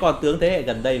ra mấy con tướng thế hệ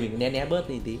gần đây mình né bớt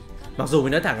đi tí. Mặc dù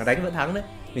mình nói thẳng là đánh vẫn thắng đấy.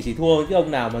 Mình chỉ thua cái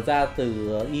ông nào mà ra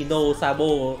từ Ino, Sabo,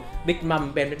 Big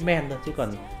Mom, Ben Batman thôi. Chứ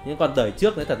còn những con đời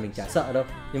trước nói thật mình chả sợ đâu.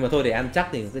 Nhưng mà thôi để ăn chắc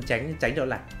thì cứ tránh cho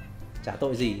lạnh. Chả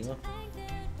tội gì đúng không?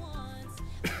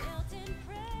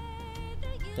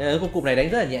 Công cụ này đánh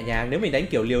rất là nhẹ nhàng. Nếu mình đánh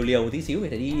kiểu liều một tí xíu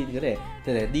mình có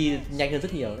thể đi nhanh hơn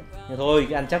rất nhiều đấy. Nhưng thôi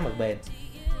cứ ăn chắc mặc bền.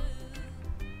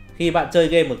 Khi bạn chơi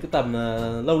game một cái tầm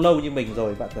lâu như mình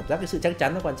rồi, bạn cảm giác cái sự chắc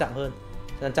chắn nó quan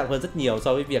trọng hơn rất nhiều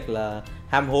so với việc là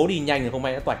ham hố đi nhanh thì không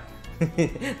may đã toạch.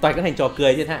 Toạch nó thành trò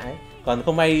cười thiên hạ ấy. Còn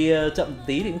không may chậm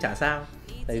tí thì cũng chả sao.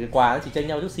 Tại cái quà nó chỉ chênh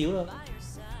nhau chút xíu thôi.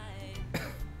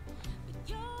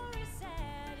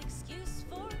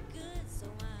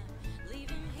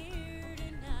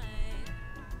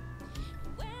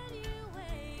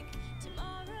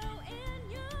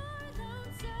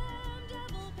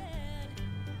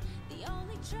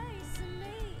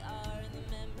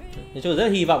 Nói chung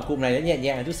rất hy vọng cụm này nó nhẹ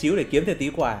nhàng chút xíu để kiếm thêm tí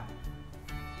quà.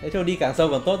 Thế cho đi càng sâu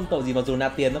càng tốt, tội gì mà dù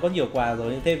nạp tiền nó có nhiều quà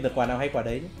rồi nhưng thêm được quà nào hay quà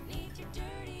đấy.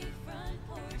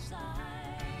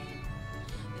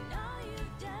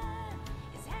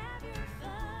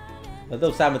 Và tiếp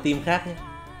tục sang một team khác nhé.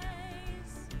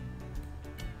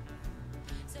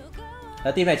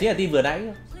 Team này chính là team vừa nãy,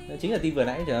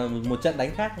 chỉ là một trận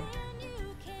đánh khác thôi.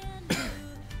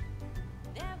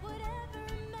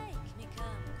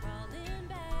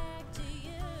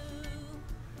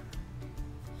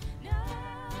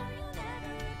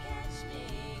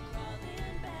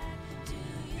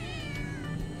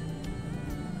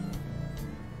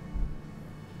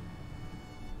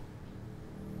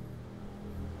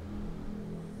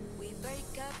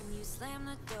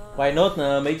 Quay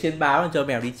nốt mấy chiến báo cho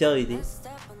mèo đi chơi tí.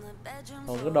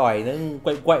 Không có đòi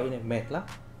nó quậy này mệt lắm.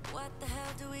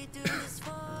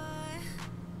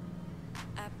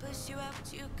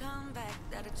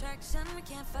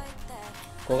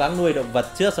 Cố gắng nuôi động vật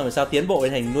trước xong rồi sau tiến bộ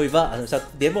thành nuôi vợ, rồi sau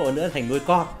tiến bộ nữa thành nuôi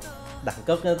con. Đẳng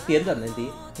cấp nó tiến dần lên tí.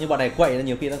 Nhưng bọn này quậy là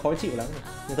nhiều khi nó khó chịu lắm.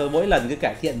 Nhưng thôi mỗi lần cứ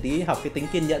cải thiện tí, học cái tính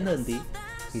kiên nhẫn hơn tí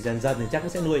thì dần thì chắc nó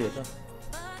sẽ nuôi được thôi.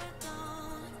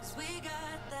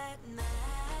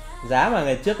 Giá mà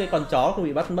ngày trước cái con chó không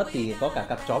bị bắt mất thì có cả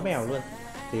cặp chó mèo luôn.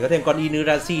 Thì có thêm con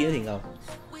Inurashi nữa thì ngầu.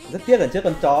 Rất tiếc lần trước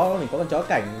con chó mình có con chó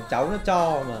cảnh cháu nó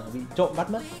cho mà bị trộm bắt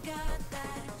mất.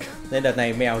 Nên đợt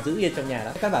này mèo giữ yên trong nhà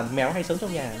đó. Các bạn mèo hay sống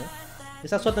trong nhà nữa, cái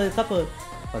xác suất nó thấp hơn.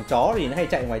 Còn chó thì nó hay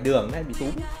chạy ngoài đường, nó hay bị túm.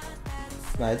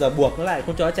 Mà giờ buộc nó lại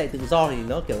không cho nó chạy tự do thì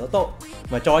nó kiểu nó tội.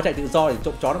 Mà cho nó chạy tự do thì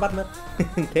trộm chó nó bắt mất.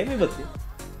 Thế mới vực chứ.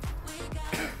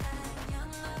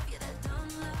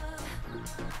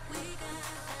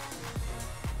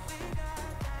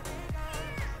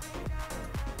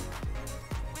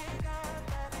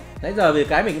 Nãy giờ vì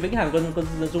cái mình vĩnh hằng con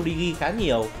Judy khá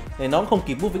nhiều thì nó cũng không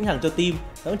kịp move vĩnh hằng cho team,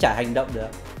 nó cũng chả hành động được.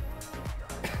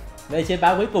 Đây trên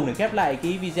báo cuối cùng để khép lại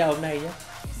cái video hôm nay nhé.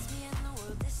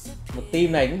 Một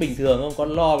team này cũng bình thường, không có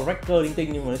lo wrecker linh tinh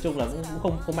nhưng mà nói chung là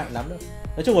cũng không mạnh lắm đâu.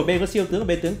 Nói chung ở bên có siêu tướng, ở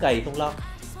bên tướng cày không lo.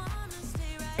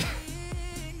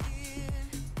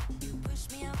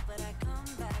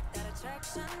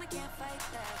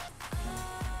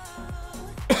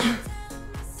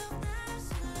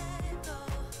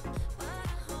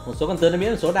 Một số con tướng nó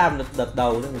miễn một số đam đợt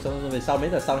đầu, một số về sau mấy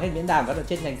đợt sau hết miễn đam bắt đầu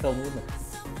chết nhanh không ấy mà.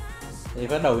 Thì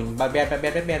bắt đầu mình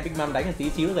ben Big Mom đánh một tí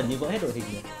xíu gần như vỡ hết đội hình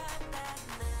rồi.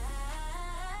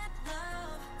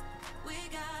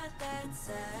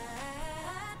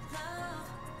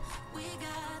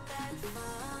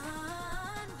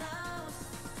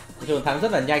 Trường thắng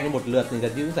rất là nhanh, một lượt thì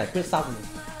gần như giải quyết xong.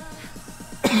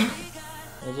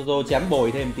 Rồi chém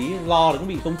bồi thêm tí lo cũng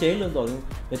bị khống chế luôn rồi,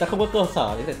 người ta không có cơ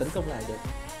sở để tấn công lại được.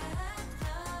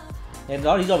 Nên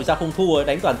đó lý do vì sao không thua,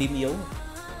 đánh toàn team yếu.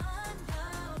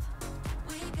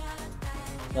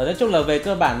 Rồi nói chung là về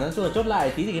cơ bản, nói chung là chốt lại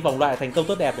tí thì cái vòng loại thành công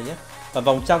tốt đẹp rồi nhé. Còn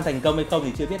vòng trong thành công hay không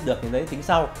thì chưa biết được, thì đấy tính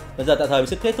sau. Bây giờ tạm thời mình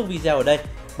sẽ kết thúc video ở đây.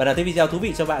 Và nếu thấy video thú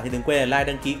vị cho bạn thì đừng quên là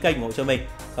like, đăng ký kênh ủng hộ cho mình.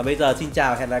 Còn bây giờ xin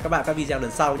chào, hẹn gặp lại các bạn các video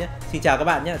lần sau nhé. Xin chào các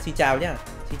bạn nhé, xin chào nhé,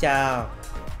 xin chào.